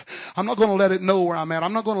strike. I'm not going to let it know where I'm at.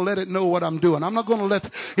 I'm not going to let it know what I'm doing. I'm not going to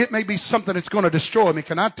let it may be something that's going to destroy me.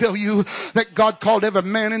 Can I tell you that God called every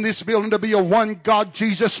man in this building to be a one God,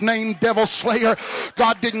 Jesus named devil slayer?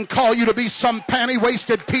 God didn't call you to be some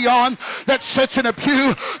panty-waisted peon that sits in a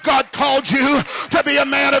pew. God called you to be a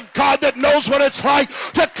man of God that knows what it's like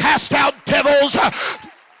to cast out devils.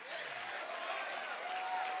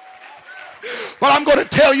 Well, I'm going to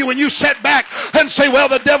tell you, when you sit back and say, well,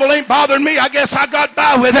 the devil ain't bothering me, I guess I got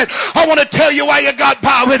by with it. I want to tell you why you got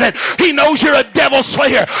by with it. He knows you're a devil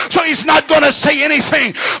slayer, so he's not going to say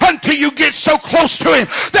anything until you get so close to him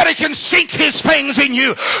that he can sink his fangs in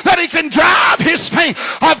you, that he can drive his fangs.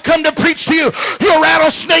 I've come to preach to you. Your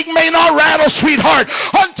rattlesnake may not rattle, sweetheart,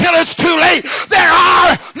 until it's too late. There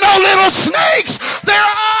are no little snakes. There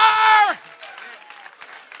are.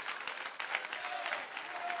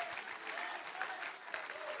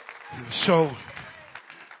 So,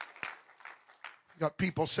 got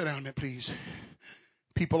people, sit down a minute, please.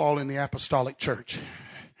 People all in the apostolic church.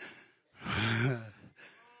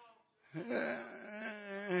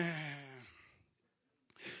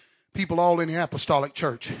 People all in the apostolic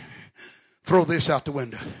church. Throw this out the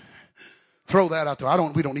window. Throw that out there.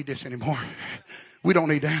 We don't need this anymore. We don't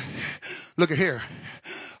need that. Look at here.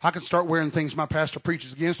 I can start wearing things my pastor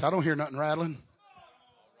preaches against. I don't hear nothing rattling.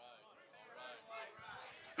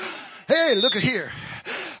 Hey, look at here.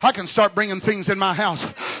 I can start bringing things in my house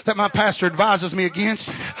that my pastor advises me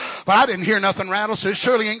against. But I didn't hear nothing rattle, so it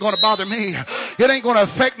surely ain't going to bother me. It ain't going to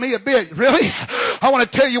affect me a bit. Really? I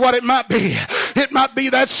want to tell you what it might be. It might be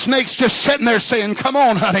that snake's just sitting there saying, come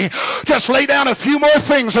on, honey. Just lay down a few more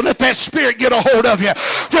things and let that spirit get a hold of you.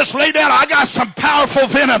 Just lay down. I got some powerful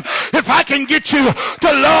venom. If I can get you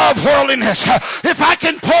to love worldliness, if I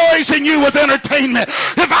can poison you with entertainment,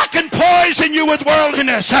 if I can poison you with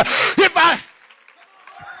worldliness,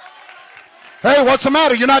 Hey, what's the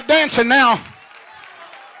matter? You're not dancing now.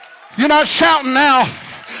 You're not shouting now.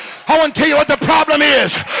 I want to tell you what the problem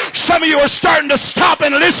is. Some of you are starting to stop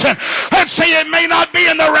and listen and say, it may not be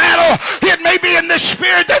in the rattle. It may be in the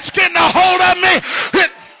spirit that's getting a hold of me.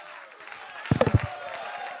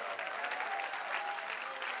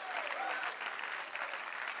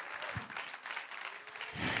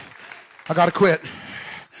 I got to quit.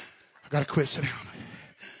 Sit down.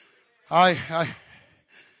 I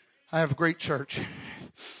have a great church.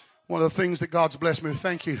 One of the things that God's blessed me with,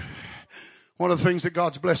 thank you. One of the things that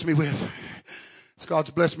God's blessed me with is God's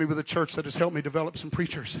blessed me with a church that has helped me develop some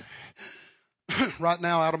preachers. Right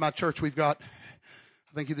now, out of my church, we've got,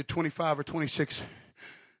 I think, either 25 or 26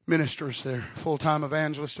 ministers. They're full-time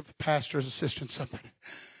evangelists, pastors, assistants, something.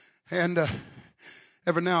 And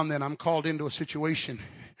every now and then, I'm called into a situation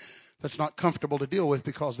that's not comfortable to deal with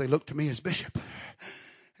because they look to me as bishop.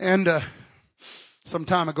 And some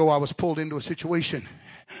time ago, I was pulled into a situation,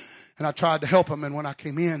 and I tried to help them. And when I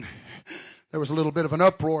came in, there was a little bit of an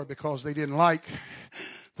uproar because they didn't like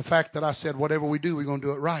the fact that I said, whatever we do, we're going to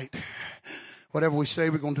do it right. Whatever we say,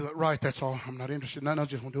 we're going to do it right. That's all. I'm not interested in that. I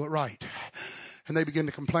just want to do it right. And they begin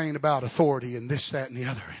to complain about authority and this, that, and the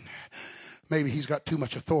other. And maybe he's got too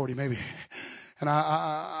much authority, maybe. And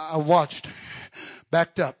I watched,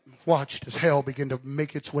 backed up, watched as hell begin to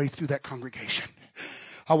make its way through that congregation.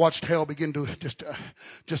 I watched hell begin to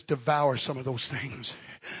just devour some of those things.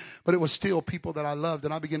 But it was still people that I loved.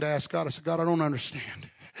 And I began to ask God, I said, God, I don't understand.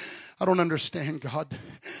 I don't understand, God.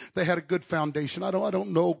 They had a good foundation. I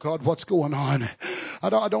don't know, God, what's going on. I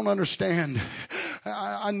don't understand.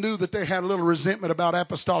 I knew that they had a little resentment about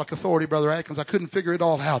apostolic authority, Brother Atkins. I couldn't figure it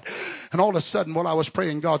all out. And all of a sudden, while I was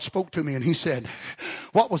praying, God spoke to me and he said,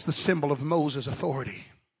 what was the symbol of Moses' authority?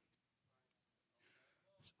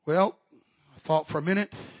 Well, I thought for a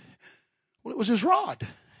minute. Well, it was his rod.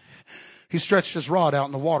 He stretched his rod out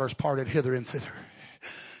and the waters parted hither and thither.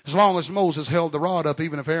 As long as Moses held the rod up,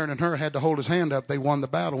 even if Aaron and Hur had to hold his hand up, they won the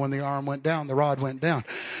battle. When the arm went down, the rod went down.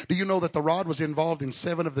 Do you know that the rod was involved in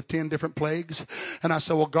 7 of the 10 different plagues? And I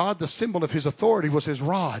said, well, God, the symbol of his authority was his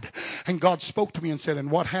rod. And God spoke to me and said, and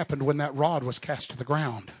what happened when that rod was cast to the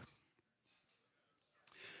ground?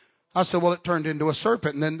 I said, well, it turned into a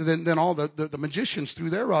serpent. And then all the magicians threw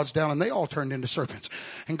their rods down and they all turned into serpents.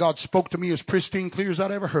 And God spoke to me as pristine clear as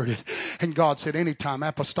I'd ever heard it. And God said, anytime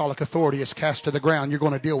apostolic authority is cast to the ground, you're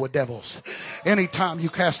going to deal with devils. Anytime you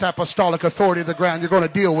cast apostolic authority to the ground, you're going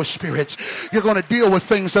to deal with spirits. You're going to deal with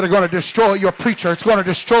things that are going to destroy your preacher. It's going to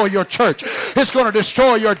destroy your church. It's going to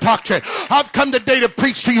destroy your doctrine. I've come today to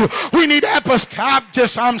preach to you. We need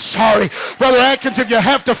I'm sorry. Brother Atkins, if you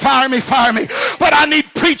have to fire me, fire me. But I need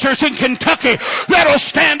preachers in Kentucky that'll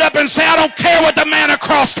stand up and say, I don't care what the man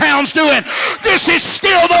across town's doing. This is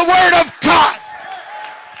still the word of God.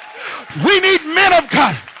 We need men of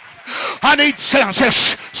God. I need, sit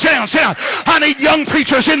down. I need young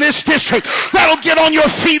preachers in this district that'll get on your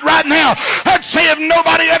feet right now and say, if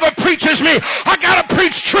nobody ever preaches me, I gotta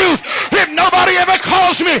preach truth. If nobody ever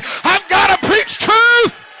calls me, I've gotta preach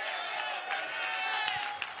truth.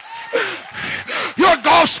 Your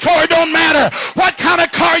golf score don't matter. What kind of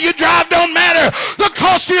car you drive don't matter. The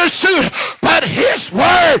cost of your suit. But his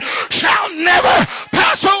word shall never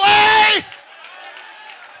pass away.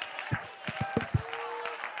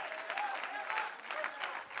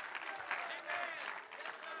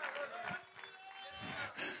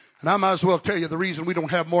 And I might as well tell you the reason we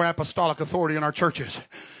don't have more apostolic authority in our churches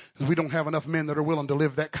is we don't have enough men that are willing to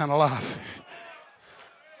live that kind of life.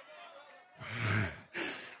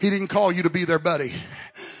 He didn't call you to be their buddy.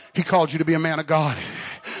 He called you to be a man of God.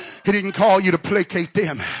 He didn't call you to placate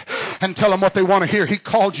them and tell them what they want to hear. He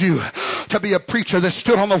called you to be a preacher that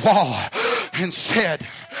stood on the wall and said,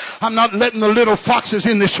 I'm not letting the little foxes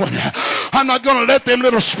in this one. I'm not going to let them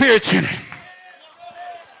little spirits in.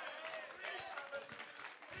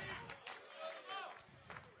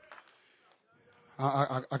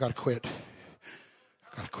 I got to quit.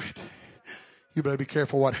 I got to quit. You better be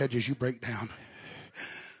careful what hedges you break down.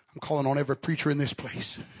 I'm calling on every preacher in this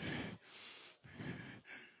place.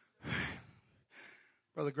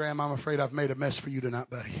 Brother Graham, I'm afraid I've made a mess for you tonight,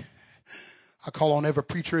 buddy. I call on every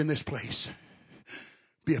preacher in this place.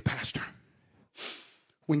 Be a pastor.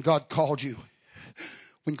 When God called you,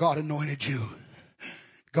 when God anointed you,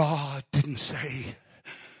 God didn't say,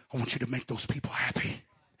 I want you to make those people happy.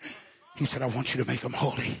 He said, I want you to make them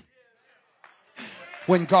holy.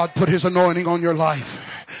 When God put his anointing on your life,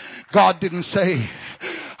 God didn't say,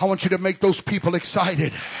 I want you to make those people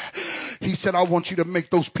excited. He said, I want you to make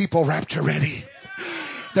those people rapture ready.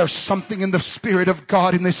 There's something in the Spirit of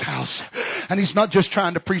God in this house. And he's not just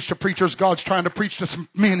trying to preach to preachers. God's trying to preach to some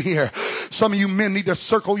men here. Some of you men need to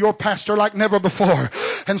circle your pastor like never before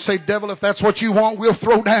and say, devil, if that's what you want, we'll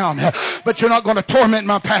throw down. But you're not going to torment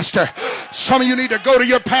my pastor. Some of you need to go to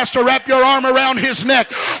your pastor, wrap your arm around his neck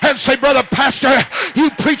and say, brother pastor, you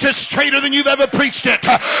preach it straighter than you've ever preached it.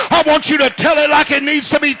 I want you to tell it like it needs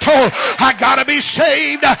to be told. I got to be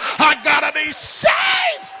saved. I got to be saved.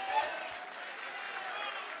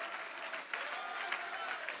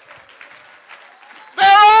 There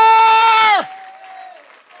are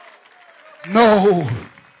no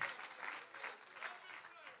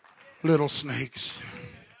little snakes.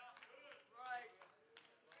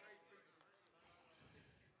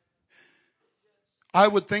 I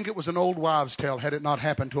would think it was an old wives' tale had it not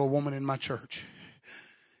happened to a woman in my church.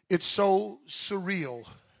 It's so surreal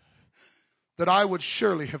that I would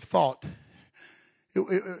surely have thought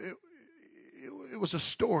it was a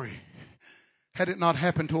story had it not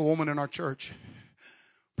happened to a woman in our church.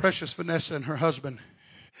 Precious Vanessa and her husband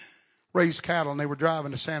raised cattle, and they were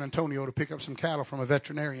driving to San Antonio to pick up some cattle from a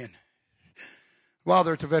veterinarian. While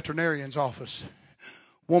they're at the veterinarian's office,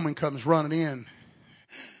 a woman comes running in.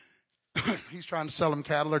 He's trying to sell them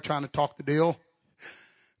cattle. They're trying to talk the deal.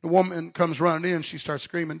 The woman comes running in. She starts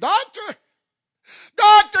screaming, Doctor,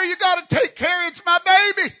 you got to take care. It's my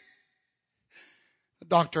baby. The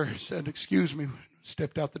doctor said, excuse me,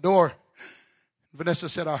 stepped out the door. Vanessa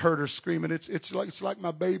said, I heard her screaming, it's like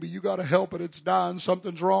my baby. You got to help it. It's dying.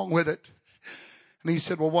 Something's wrong with it. And he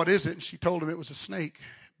said, well, what is it? And she told him it was a snake,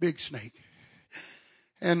 big snake.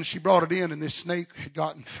 And she brought it in, and this snake had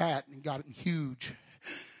gotten fat and gotten huge.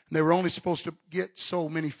 And they were only supposed to get so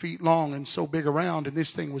many feet long and so big around, and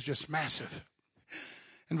this thing was just massive.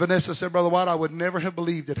 And Vanessa said, Brother White, I would never have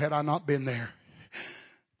believed it had I not been there.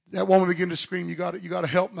 That woman began to scream, you got to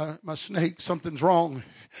help my snake. Something's wrong.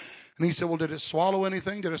 And he said, well, did it swallow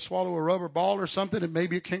anything? Did it swallow a rubber ball or something? And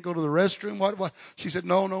maybe it can't go to the restroom? What? She said,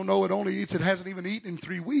 no, it only eats. It hasn't even eaten in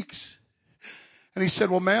 3 weeks. And he said,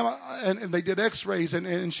 well, ma'am, and they did x-rays.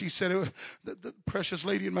 And she said, the precious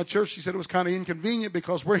lady in my church, she said it was kind of inconvenient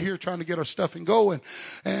because we're here trying to get our stuff and go.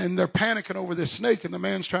 And they're panicking over this snake. And the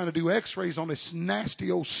man's trying to do x-rays on this nasty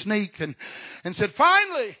old snake. And said,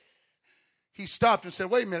 finally, he stopped and said,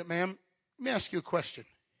 wait a minute, ma'am. Let me ask you a question.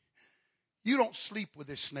 You don't sleep with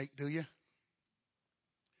this snake, do you?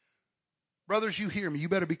 Brothers, you hear me. You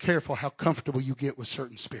better be careful how comfortable you get with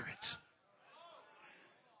certain spirits.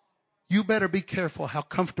 You better be careful how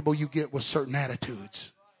comfortable you get with certain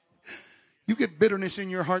attitudes. You get bitterness in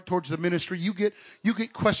your heart towards the ministry. You get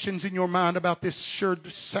questions in your mind about this sure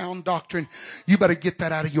sound doctrine. You better get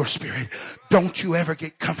that out of your spirit. Don't you ever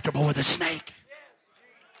get comfortable with a snake.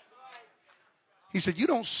 He said, you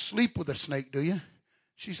don't sleep with a snake, do you?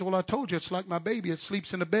 She said, well, I told you, it's like my baby. It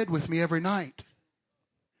sleeps in the bed with me every night.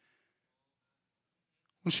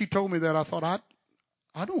 When she told me that, I thought,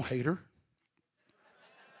 I don't hate her.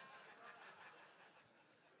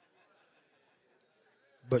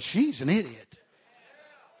 But she's an idiot.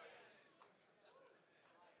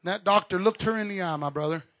 That doctor looked her in the eye, my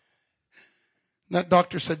brother. That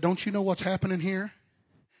doctor said, don't you know what's happening here?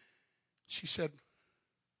 She said,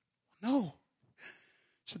 no.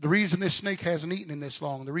 So the reason this snake hasn't eaten in this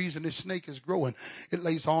long, the reason this snake is growing, it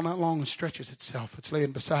lays all night long and stretches itself. It's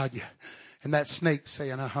laying beside you. And that snake's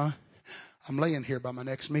saying, I'm laying here by my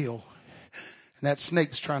next meal. And that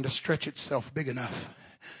snake's trying to stretch itself big enough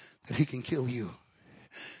that he can kill you.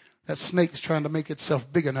 That snake's trying to make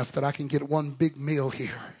itself big enough that I can get one big meal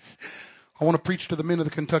here. I want to preach to the men of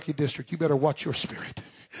the Kentucky district. You better watch your spirit.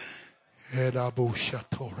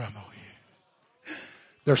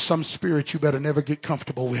 There's some spirit you better never get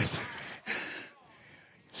comfortable with.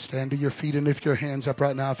 Stand to your feet and lift your hands up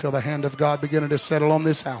right now. I feel the hand of God beginning to settle on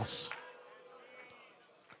this house.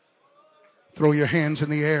 Throw your hands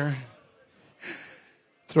in the air.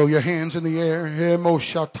 Throw your hands in the air.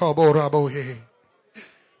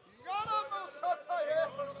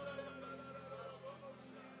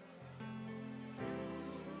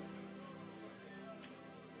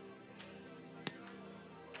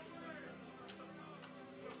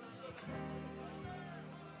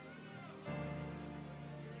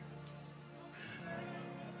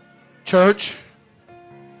 Church, I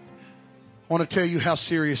want to tell you how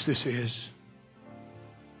serious this is.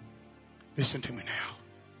 Listen to me now.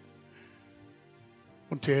 I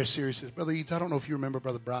want to tell you how serious this is. Brother Eads, I don't know if you remember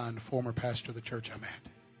Brother Brian, the former pastor of the church I'm at.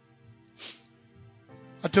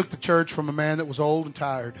 I took the church from a man that was old and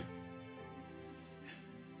tired.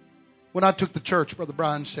 When I took the church, Brother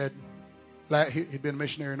Brian said, he'd been a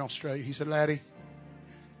missionary in Australia. He said, Laddie,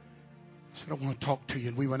 I said, I want to talk to you.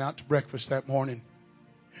 And we went out to breakfast that morning.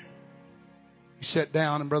 He sat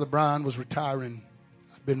down and Brother Brian was retiring.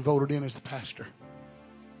 I'd been voted in as the pastor.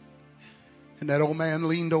 And that old man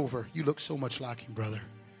leaned over. You look so much like him, brother.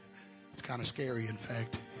 It's kind of scary, in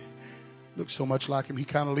fact. Looked so much like him. He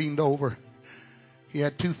kind of leaned over. He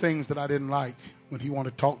had two things that I didn't like. When he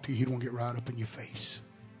wanted to talk to you, he'd want to get right up in your face.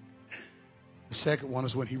 The second one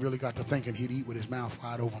is when he really got to thinking, he'd eat with his mouth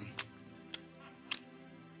wide open.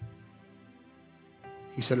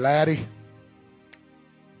 He said, Laddie,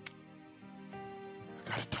 I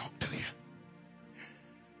got to talk to you.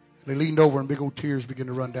 And he leaned over and big old tears began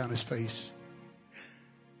to run down his face.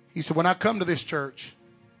 He said, when I come to this church,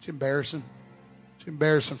 it's embarrassing. It's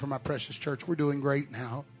embarrassing for my precious church. We're doing great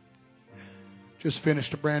now. Just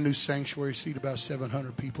finished a brand new sanctuary, seat about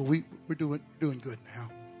 700 people. We're doing good now.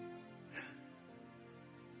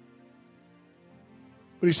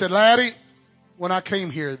 But he said, Laddie, when I came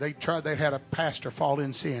here, they had a pastor fall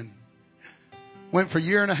in sin. Went for a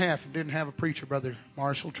year and a half and didn't have a preacher, Brother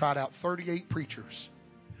Marshall. Tried out 38 preachers.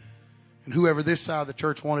 And whoever this side of the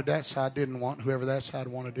church wanted, that side didn't want. Whoever that side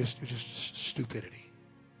wanted, this was just stupidity.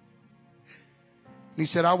 And he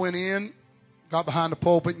said, I went in, got behind the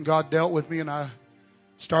pulpit, and God dealt with me, and I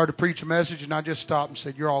started to preach a message, and I just stopped and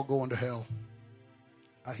said, you're all going to hell.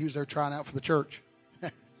 He was there trying out for the church.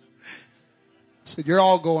 I said, you're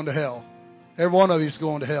all going to hell. Every one of you is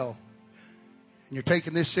going to hell. And you're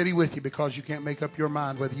taking this city with you because you can't make up your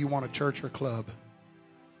mind whether you want a church or a club.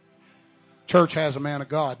 Church has a man of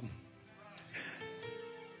God.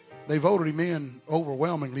 They voted him in,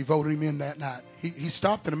 overwhelmingly voted him in that night. He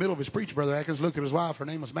stopped in the middle of his preach. Brother Atkins looked at his wife. Her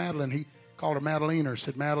name was Madeline. He called her Madalena.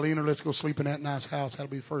 Said, Madalena, let's go sleep in that nice house. That'll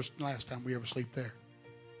be the first and last time we ever sleep there.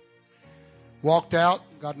 Walked out,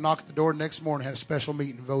 got a knock at the door the next morning, had a special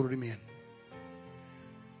meeting and voted him in.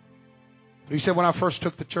 But he said, when I first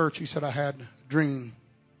took the church, he said, I had a dream.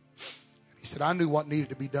 He said, I knew what needed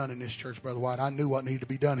to be done in this church, Brother White. I knew what needed to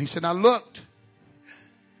be done. He said, I looked.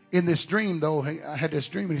 In this dream, though, I had this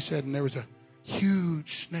dream, and he said, and there was a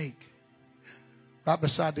huge snake right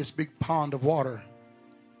beside this big pond of water.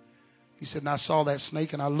 He said, and I saw that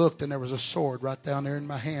snake, and I looked, and there was a sword right down there in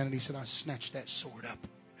my hand. And he said, I snatched that sword up.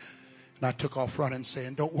 And I took off running,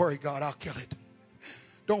 saying, don't worry, God, I'll kill it.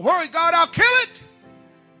 Don't worry, God, I'll kill it.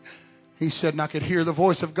 He said, and I could hear the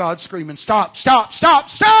voice of God screaming, stop, stop, stop,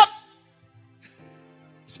 stop.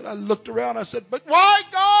 said, I looked around. I said, but why,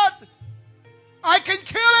 God? I can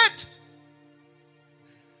kill it.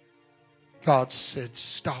 God said,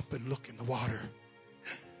 stop and look in the water.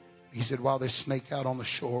 He said, while this snake out on the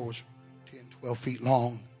shore was 10, 12 feet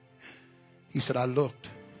long, he said, I looked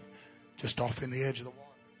just off in the edge of the water.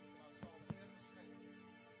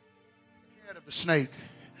 The head of the snake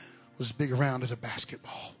was as big around as a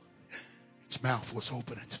basketball. Its mouth was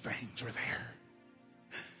open. Its fangs were there.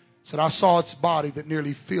 Said, I saw its body that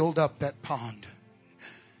nearly filled up that pond.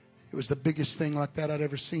 It was the biggest thing like that I'd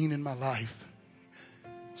ever seen in my life.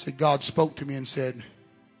 Said, God spoke to me and said,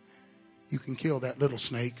 you can kill that little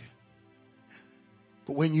snake.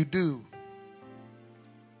 But when you do,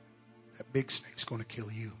 that big snake's going to kill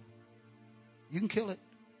you. You can kill it.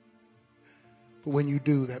 But when you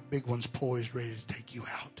do, that big one's poised, ready to take you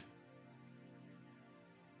out.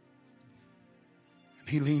 And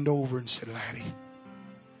he leaned over and said, Laddie,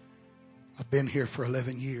 I've been here for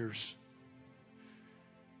 11 years.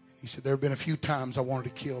 He said, there have been a few times I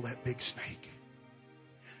wanted to kill that big snake.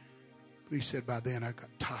 But he said, by then I got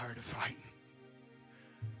tired of fighting.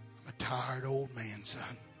 I'm a tired old man, son.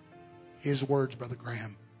 His words, Brother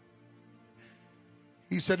Graham.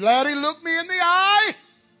 He said, Laddie, look me in the eye.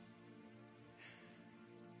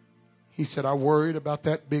 He said, I worried about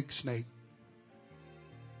that big snake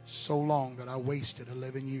so long that I wasted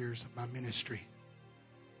 11 years of my ministry.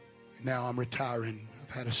 And now I'm retiring.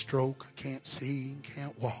 I've had a stroke. I can't see and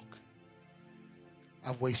can't walk.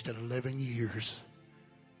 I've wasted 11 years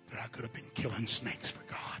that I could have been killing snakes for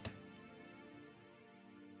God.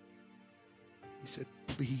 He said,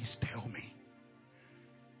 please tell me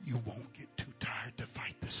you won't get too tired to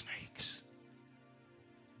fight the snakes.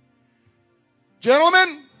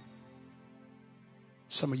 Gentlemen,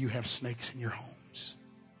 some of you have snakes in your homes.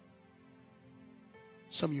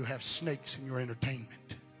 Some of you have snakes in your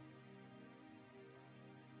entertainment.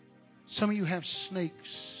 Some of you have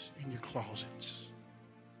snakes in your closets.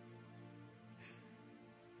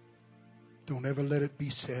 Don't ever let it be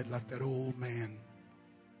said like that old man,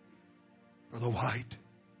 Brother White,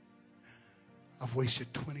 I've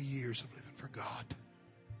wasted 20 years of living for God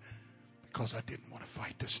because I didn't want to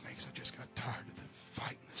fight the snakes. I just got tired of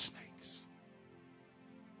fighting the snakes.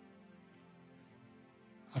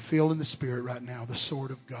 I feel in the Spirit right now the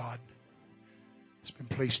sword of God has been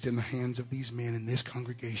placed in the hands of these men in this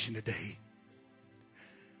congregation today.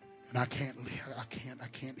 And I can't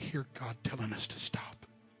hear God telling us to stop.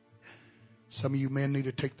 Some of you men need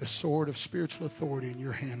to take the sword of spiritual authority in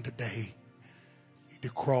your hand today. You need to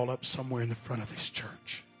crawl up somewhere in the front of this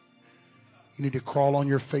church. You need to crawl on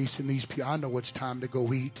your face in these people. I know it's time to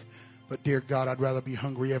go eat, but dear God, I'd rather be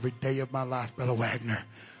hungry every day of my life, Brother Wagner,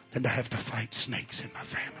 than to have to fight snakes in my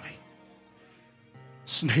family.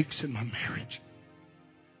 Snakes in my marriage.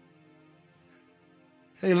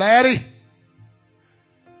 Hey, laddie.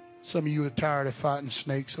 Some of you are tired of fighting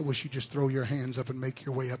snakes. I wish you'd just throw your hands up and make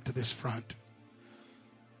your way up to this front.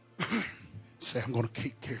 Say, I'm going to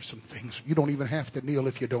take care of some things. You don't even have to kneel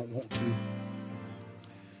if you don't want to.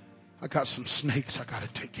 I got some snakes I got to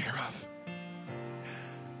take care of.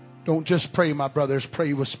 Don't just pray, my brothers.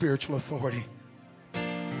 Pray with spiritual authority.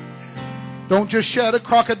 Don't just shed a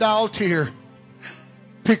crocodile tear.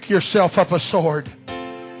 Pick yourself up a sword.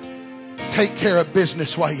 Take care of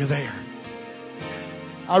business while you're there.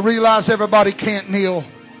 I realize everybody can't kneel.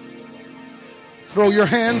 Throw your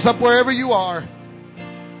hands up wherever you are.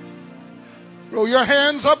 Throw your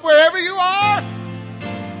hands up wherever you are.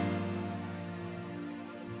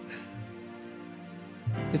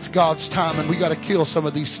 It's God's time, and we got to kill some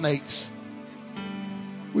of these snakes.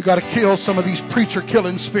 We got to kill some of these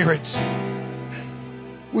preacher-killing spirits.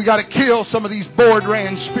 We got to kill some of these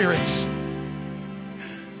board-ran spirits.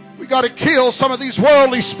 We got to kill some of these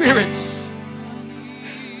worldly spirits.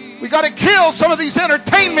 We got to kill some of these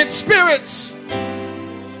entertainment spirits.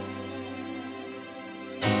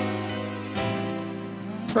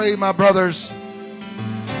 Pray, my brothers.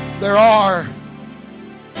 There are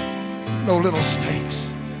no little snakes.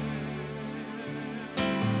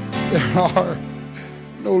 There are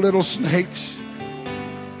no little snakes.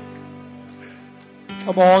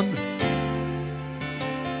 Come on.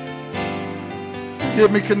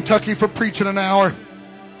 Forgive me, Kentucky, for preaching an hour.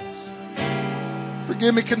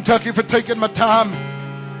 Forgive me, Kentucky, for taking my time.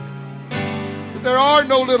 But there are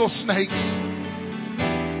no little snakes.